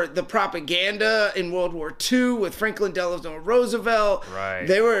for the propaganda in World War II with Franklin Delano Roosevelt. Right.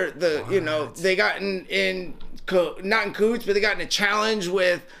 They were they got not in cahoots, but they got in a challenge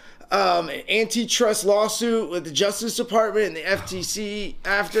with an antitrust lawsuit with the Justice Department and the FTC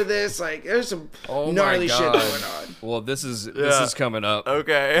after this. Like, there's some gnarly shit going on. Well, this is coming up.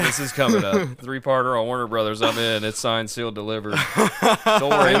 Okay. This is coming up. 3-parter on Warner Brothers. I'm in. It's signed, sealed, delivered. Don't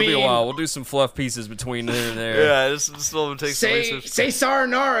worry, it'll be a while. We'll do some fluff pieces between there and there. Yeah, this will take some research. Say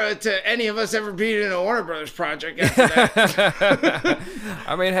sayonara to any of us ever being in a Warner Brothers project after that.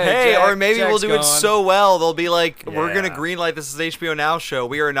 I mean, hey, or maybe Jack's we'll do it so well, they'll be like, we're going to greenlight this as HBO Now show.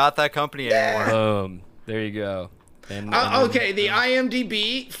 We are not that company anymore. There you go. Okay, the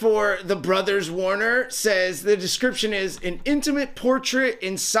IMDb for The Brothers Warner says the description is an intimate portrait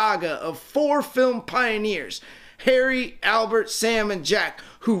and saga of 4 film pioneers, Harry, Albert, Sam, and Jack,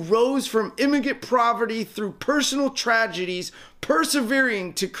 who rose from immigrant poverty through personal tragedies,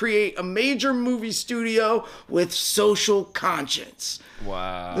 persevering to create a major movie studio with social conscience.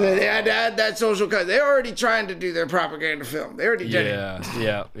 Wow. That social conscience. They're already trying to do their propaganda film. They already did it.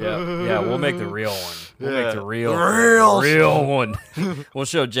 Yeah. We'll make the real one. We'll make the real one. We'll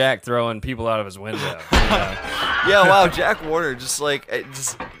show Jack throwing people out of his window. Yeah, wow, Jack Warner, just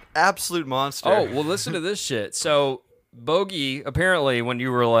absolute monster. Oh, well, listen to this shit. So, Bogey, apparently, when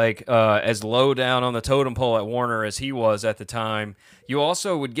you were like as low down on the totem pole at Warner as he was at the time, you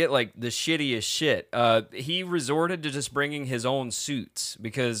also would get like the shittiest shit. He resorted to just bringing his own suits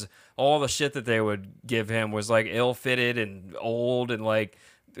because all the shit that they would give him was like ill-fitted and old and like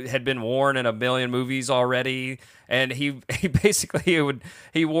had been worn in a million movies already, and he basically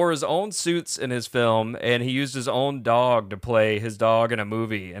he wore his own suits in his film, and he used his own dog to play his dog in a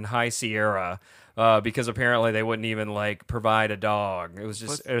movie in High Sierra, because apparently they wouldn't even like provide a dog. It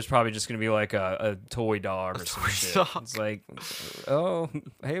was probably just gonna be like a toy dog or some shit. Dog. It's like, oh,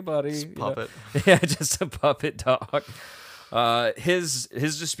 hey buddy, Just a puppet. Yeah, just a puppet dog. His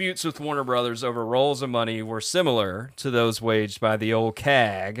disputes with Warner Brothers over rolls of money were similar to those waged by the old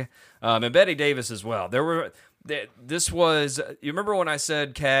CAG, and Betty Davis as well. This was, you remember when I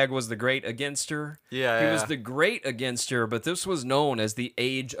said CAG was the great againster? Yeah, He was the great againster, but this was known as the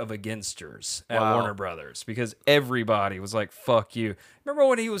age of againsters at Warner Brothers because everybody was like, fuck you. Remember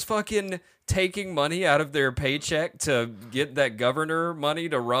when he was fucking taking money out of their paycheck to get that governor money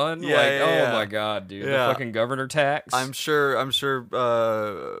to run? Oh my God, dude. The fucking governor tax. I'm sure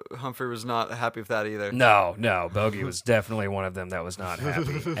Humphrey was not happy with that either. No. Bogey was definitely one of them that was not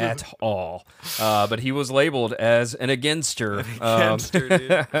happy at all. But he was labeled as an againster.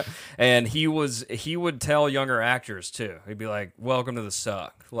 Dude. And he would tell younger actors too. He'd be like, welcome to the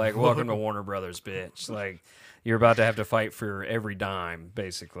suck. Like, welcome to Warner Brothers, bitch. Like, you're about to have to fight for every dime,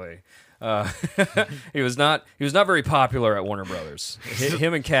 basically. He was not very popular at Warner Brothers.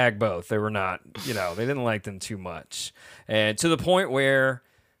 Him and CAG both. They were not, they didn't like them too much. And to the point where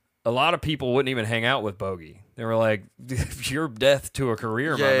a lot of people wouldn't even hang out with Bogey. They were like, you're death to a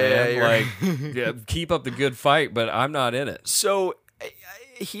career, my man. Like, keep up the good fight, but I'm not in it. So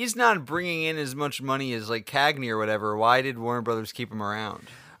he's not bringing in as much money as like Cagney or whatever. Why did Warner Brothers keep him around?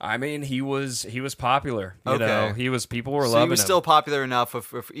 I mean, he was popular. You Okay. know, people were loving him. He was still popular enough,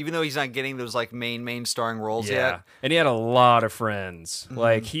 if even though he's not getting those like main starring roles yet. And he had a lot of friends. Mm-hmm.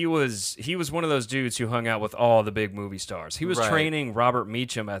 Like he was one of those dudes who hung out with all the big movie stars. He was training Robert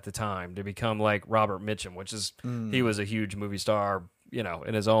Mitchum at the time to become like Robert Mitchum, which is he was a huge movie star,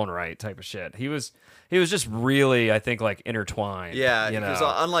 in his own right type of shit. He was just really, I think, like intertwined. Yeah, because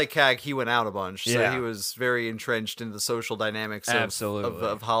unlike CAG, he went out a bunch, so he was very entrenched in the social dynamics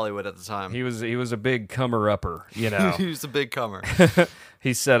of Hollywood at the time. He was a big comer-upper, He was a big comer.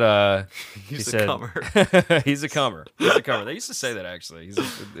 He said, He's a comer. He's a comer. They used to say that, actually.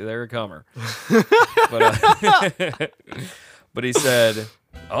 They're a comer. But he said,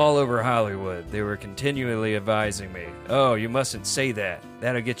 all over Hollywood, they were continually advising me, oh, you mustn't say that.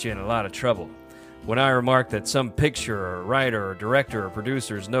 That'll get you in a lot of trouble. When I remarked that some picture or writer or director or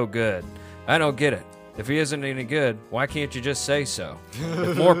producer is no good, I don't get it. If he isn't any good, why can't you just say so?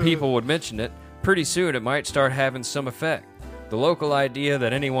 If more people would mention it, pretty soon it might start having some effect. The local idea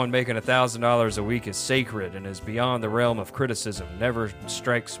that anyone making $1,000 a week is sacred and is beyond the realm of criticism never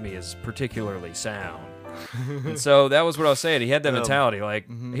strikes me as particularly sound. And so that was what I was saying. He had that mentality, like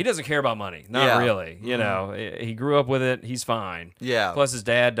he doesn't care about money, not really. He grew up with it. He's fine. Yeah. Plus, his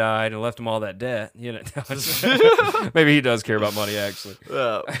dad died and left him all that debt. Maybe he does care about money, actually.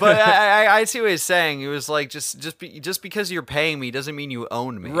 But I see what he's saying. It was like just because you're paying me doesn't mean you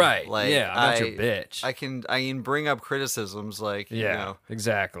own me. Right. Like, yeah. I'm not your bitch. I can bring up criticisms like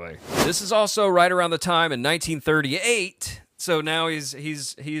exactly. This is also right around the time in 1938. So now he's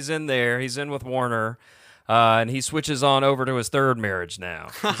in there. He's in with Warner. And he switches on over to his third marriage now.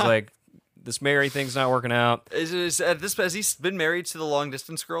 He's like, this Mary thing's not working out. Has he been married to the long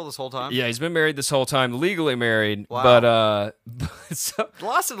distance girl this whole time? Yeah, he's been married this whole time, legally married. Wow. But it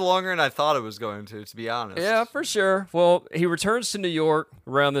lasted longer than I thought it was going to be honest. Yeah, for sure. Well, he returns to New York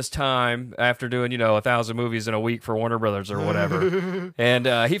around this time after doing, 1,000 movies in a week for Warner Brothers or whatever. And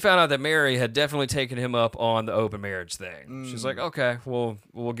he found out that Mary had definitely taken him up on the open marriage thing. She's like, okay, we'll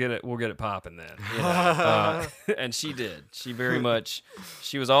get it popping then. And she did.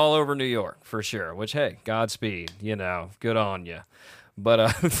 She was all over New York. For sure, which, hey, Godspeed, good on you.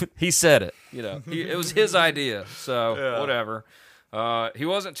 But he said it, it was his idea, so whatever. He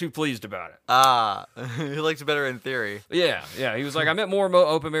wasn't too pleased about it. He liked it better in theory. Yeah, he was like, I meant more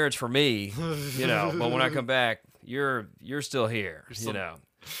open marriage for me, but when I come back, you're still here, Still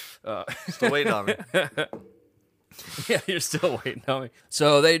waiting on me. Yeah, you're still waiting on me.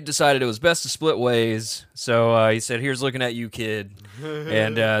 So they decided it was best to split ways. So he said, here's looking at you, kid.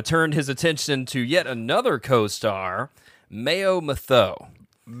 And turned his attention to yet another co-star, Mayo Methot.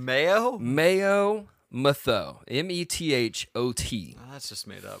 Mayo? Mayo Methot. Methot. Oh, that's just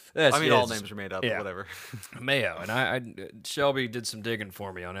made up. All all names are made up, but whatever. Mayo. And I Shelby did some digging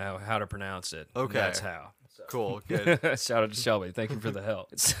for me on how to pronounce it. Okay. That's how. Cool, good. Shout out to Shelby. Thank you for the help.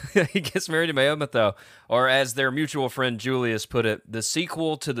 He gets married to Mayo Methot, or as their mutual friend Julius put it, the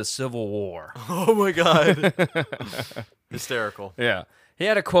sequel to the Civil War. Oh my God. Hysterical. Yeah. He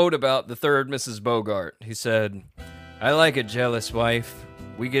had a quote about the third Mrs. Bogart. He said, I like a jealous wife.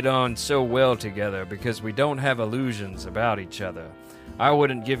 We get on so well together because we don't have illusions about each other. I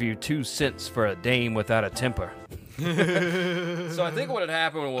wouldn't give you 2 cents for a dame without a temper. So I think what had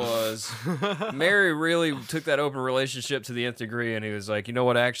happened was Mary really took that open relationship to the nth degree, and he was like, you know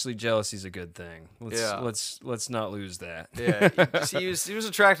what? Actually, jealousy's a good thing. Let's not lose that. Yeah, he was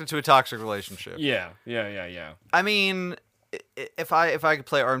attracted to a toxic relationship. Yeah. I mean, if I could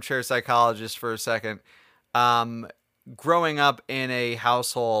play armchair psychologist for a second, growing up in a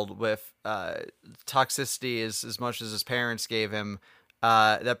household with toxicity as much as his parents gave him,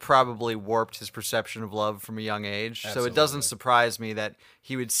 that probably warped his perception of love from a young age. Absolutely. So it doesn't surprise me that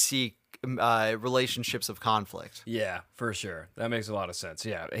he would seek relationships of conflict. Yeah, for sure. That makes a lot of sense.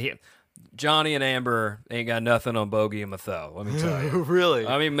 Yeah. Johnny and Amber ain't got nothing on Bogey and Methot, let me tell you. Really?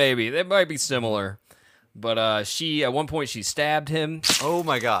 I mean, maybe. They might be similar. But she, at one point, she stabbed him. Oh,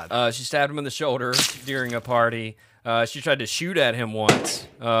 my God. She stabbed him in the shoulder during a party. She tried to shoot at him once.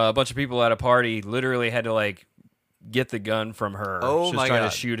 A bunch of people at a party literally had to, like, get the gun from her. Oh, she was my trying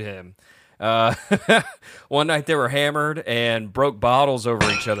God. to shoot him. One night they were hammered and broke bottles over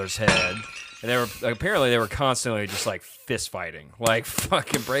each other's head. And they were constantly just like fist fighting, like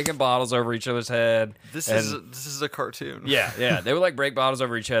fucking breaking bottles over each other's head. This is a cartoon. Yeah. They would like break bottles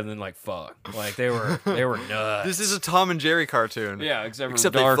over each head and then like fuck. Like they were nuts. This is a Tom and Jerry cartoon. Yeah, except they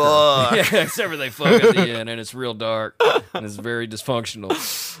darker. fuck. Yeah, except for they fuck at the end and it's real dark and it's very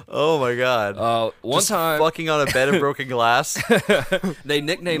dysfunctional. Oh my God. One time fucking on a bed of broken glass. They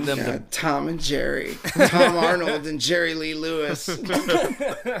nicknamed them Tom and Jerry. Tom Arnold and Jerry Lee Lewis.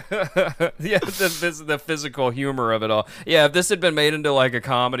 Yeah, the physical humor of it all. Yeah, if this had been made into like a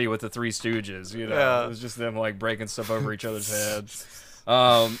comedy with the Three Stooges, you know, it was just them like breaking stuff over each other's heads.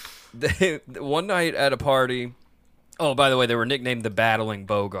 One night at a party. Oh, by the way, they were nicknamed the Battling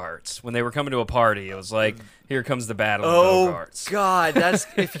Bogarts. When they were coming to a party, it was like, here comes the Battling Bogarts. Oh God,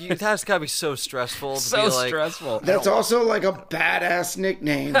 that's gotta be so stressful. To so be like, stressful. That's also like a badass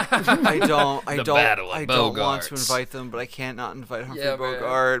nickname. I don't Bogarts. want to invite them, but I can't not invite Humphrey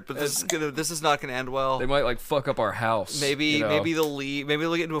Bogart. But this is not gonna end well. They might like fuck up our house. Maybe they'll leave. Maybe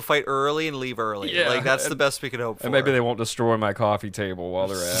they'll get into a fight early and leave early. Yeah, like that's the best we could hope for. And maybe they won't destroy my coffee table while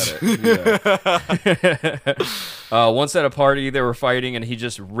they're at it. Yeah. Once at a party, they were fighting, and he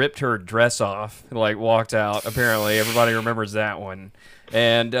just ripped her dress off and like walked out. Apparently, everybody remembers that one.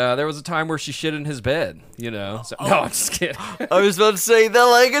 And there was a time where she shit in his bed, you know. So, no, I'm just kidding. I was about to say, the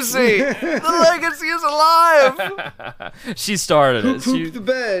legacy. The legacy is alive. She started it. Who pooped the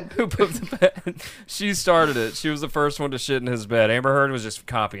bed? Who pooped the bed? She started it. She was the first one to shit in his bed. Amber Heard was just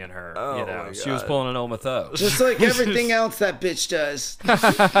copying her. Oh, you know, my she was God. pulling an old Methot. Just like everything else that bitch does.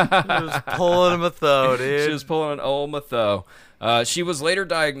 I was pulling him a throw, dude. She was pulling an old Methot. She was later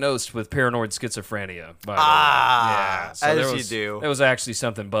diagnosed with paranoid schizophrenia. By the way. Yeah, so as you do. There was actually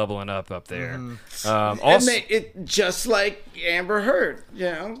something bubbling up there. Also, it just like Amber Heard, you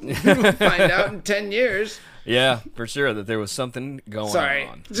know. We'll find out in 10 years. Yeah, for sure that there was something going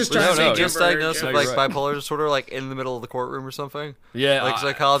on. Just Was trying to he make just Amber Heard diagnosed with jokes. like bipolar disorder, like in the middle of the courtroom or something? Yeah, Like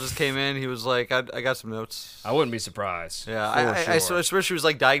psychologist came in, he was like, I got some notes. I wouldn't be surprised. Yeah, for I sure. swear she was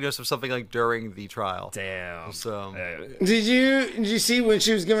like diagnosed with something like during the trial. Damn. So Did you see when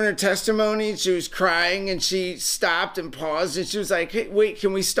she was giving her testimony, she was crying and she stopped and paused and she was like, hey, wait,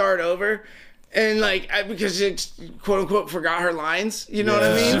 can we start over? And like, because she quote unquote forgot her lines, you know what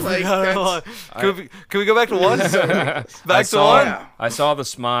I mean? Like, can we go back to one? Back to one. I saw the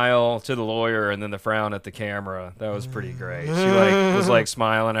smile to the lawyer and then the frown at the camera. That was pretty great. She like was like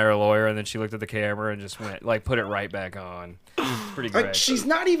smiling at her lawyer and then she looked at the camera and just went like put it right back on. Pretty great. like she's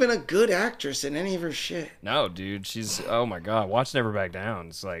not even a good actress in any of her shit. No, dude, she's oh my god. Watch Never Back Down.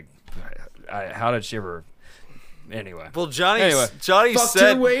 It's like, how did she ever? Anyway. Well, Johnny Fucked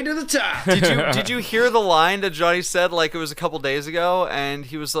said, her way to the top. did you hear the line that Johnny said like it was a couple days ago? And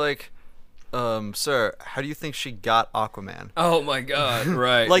he was like, sir, how do you think she got Aquaman? Oh my god,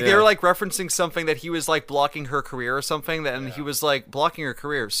 right. Like they were like referencing something that he was like blocking her career or something, and he was like, blocking her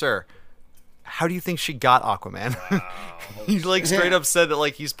career, sir. how do you think she got Aquaman? Wow. He like straight up said that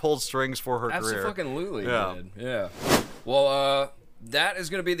like he's pulled strings for her career. Absolutely, dude. Yeah. Well, that is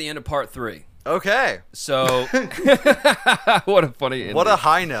going to be the end of part 3. Okay. So, what a funny ending. What a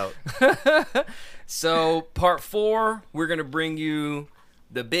high note. So, part 4, we're going to bring you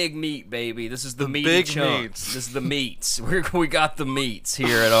the big meat, baby. This is the meaty big chunks. meats. This is the meats. We got the meats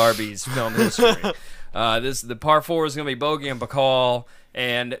here at Arby's Film History. The part 4 is going to be Bogey and Bacall.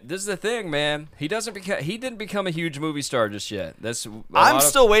 And this is the thing, man. He didn't become a huge movie star just yet. I'm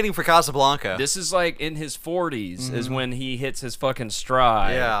still waiting for Casablanca. This is like in his 40s is when he hits his fucking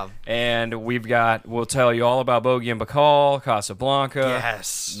stride. Yeah. And we'll tell you all about Bogey and Bacall, Casablanca.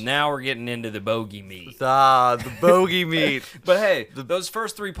 Yes. Now we're getting into the bogey meat. The bogey meat. But hey, those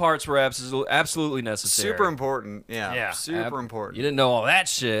first 3 parts were absolutely necessary. Super important. Yeah. Yeah. Super important. You didn't know all that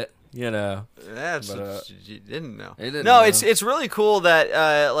shit. You know, that's what you didn't know. It's really cool that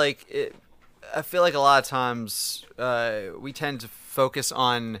I feel like a lot of times we tend to focus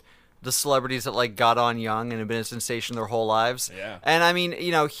on the celebrities that like got on young and have been a sensation their whole lives. Yeah. And I mean,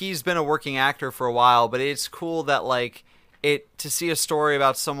 he's been a working actor for a while, but it's cool that like to see a story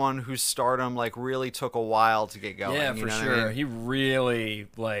about someone whose stardom like really took a while to get going. Yeah, you for know sure. what I mean? He really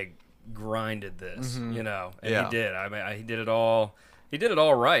like grinded this, and Yeah. he did. I mean, he did it all. He did it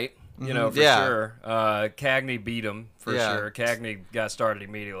all right. For sure. Cagney beat him for sure. Cagney got started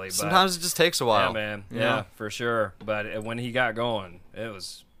immediately. But sometimes it just takes a while. Yeah, man. Yeah, for sure. But when he got going, it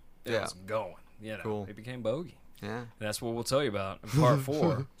was going. Cool. He became Bogey. Yeah. And that's what we'll tell you about in part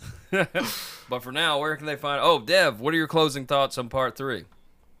 4. But for now, where can they find? Oh, Dev, what are your closing thoughts on part 3?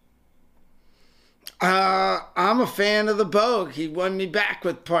 I'm a fan of the Bogue. He won me back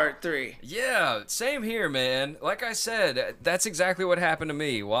with part 3. Yeah, same here, man. Like I said, that's exactly what happened to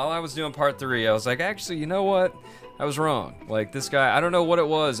me. While I was doing part 3, I was like, actually, you know what? I was wrong. Like, this guy, I don't know what it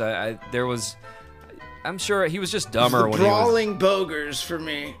was. I'm sure he was just dumber when he was... Brawling Bogers for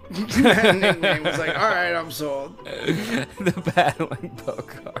me. That nickname was like, all right, I'm sold. The Battling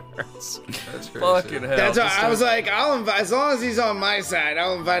Bogarts. That's crazy. Fucking hell. That's why I was like, I'll invite, as long as he's on my side,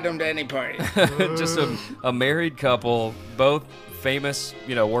 I'll invite him to any party. Just a married couple, both famous,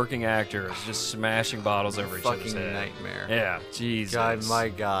 working actors, just smashing bottles over each other's Fucking head. nightmare. Yeah, Jesus. God, my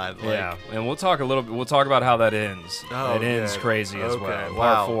God. Like, Yeah, and we'll talk about how that ends. Oh, it ends okay. crazy as Okay, well.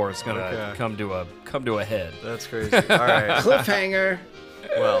 wow. Part 4 is gonna Okay. come to a head. That's crazy. All right. Cliffhanger.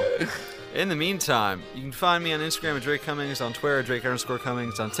 Well, in the meantime, you can find me on Instagram at Drake Cummings, on Twitter at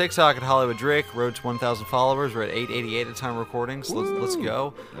Drake_Cummings, on TikTok at Hollywood Drake. Road to 1,000 followers. We're at 888 at the time of recording, so let's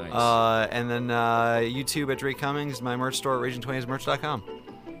go. Nice. And then YouTube at Drake Cummings, my merch store at Region20smerch.com.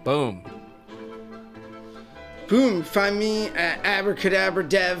 Boom. Boom. Find me at Abracadabra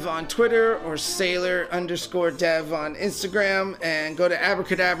Dev on Twitter or Sailor_Dev on Instagram, and go to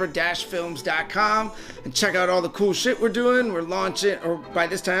abracadabra-films.com and check out all the cool shit we're doing. We're launching, or by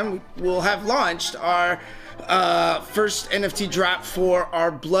this time we'll have launched our first NFT drop for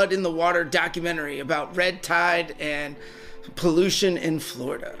our Blood in the Water documentary about red tide and pollution in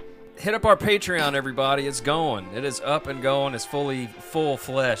Florida. Hit up our Patreon, everybody. It's going. It is up and going. It's full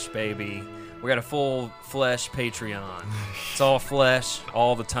flesh, baby. We got a full flesh Patreon. It's all flesh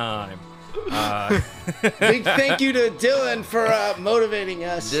all the time. Big thank you to Dylan for motivating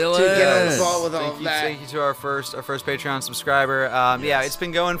us to get involved with all of that. Thank you to our first Patreon subscriber. Yeah, it's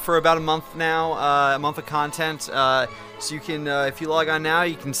been going for about a month now, a month of content. So you can, if you log on now,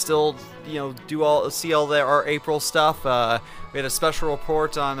 you can still, see all our April stuff. We had a special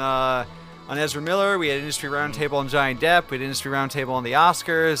report on Ezra Miller. We had an industry roundtable on Johnny Depp. We had an industry roundtable on the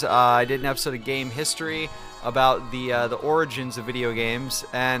Oscars. I did an episode of Game History about the origins of video games,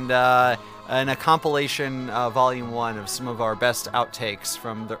 and a compilation, volume 1 of some of our best outtakes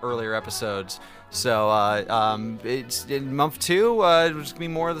from the earlier episodes. So it's in month 2. It's gonna be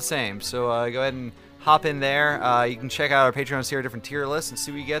more of the same. So go ahead and hop in there. You can check out our Patreon, see our different tier lists, and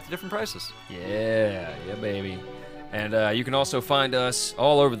see what you get at the different prices. Yeah, baby. And you can also find us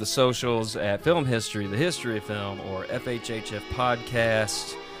all over the socials at Film History, The History of Film, or FHHF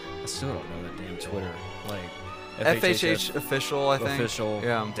Podcast. I still don't know that damn Twitter. Like FHH Official, I think. Official.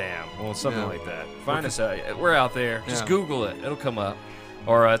 Yeah. Damn. Well, something Yeah. like that. Find us out. We're out there. Just Yeah. Google it. It'll come up.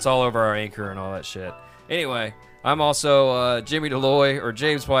 Or it's all over our Anchor and all that shit. Anyway, I'm also Jimmy Deloy or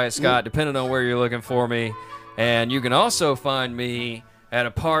James Wyatt Scott, depending on where you're looking for me. And you can also find me at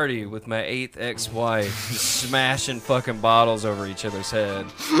a party with my 8th ex-wife, just smashing fucking bottles over each other's head.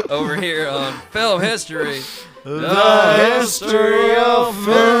 Over here on Film History. The History of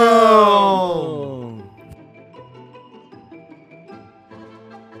Film.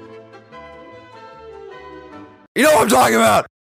 You know what I'm talking about.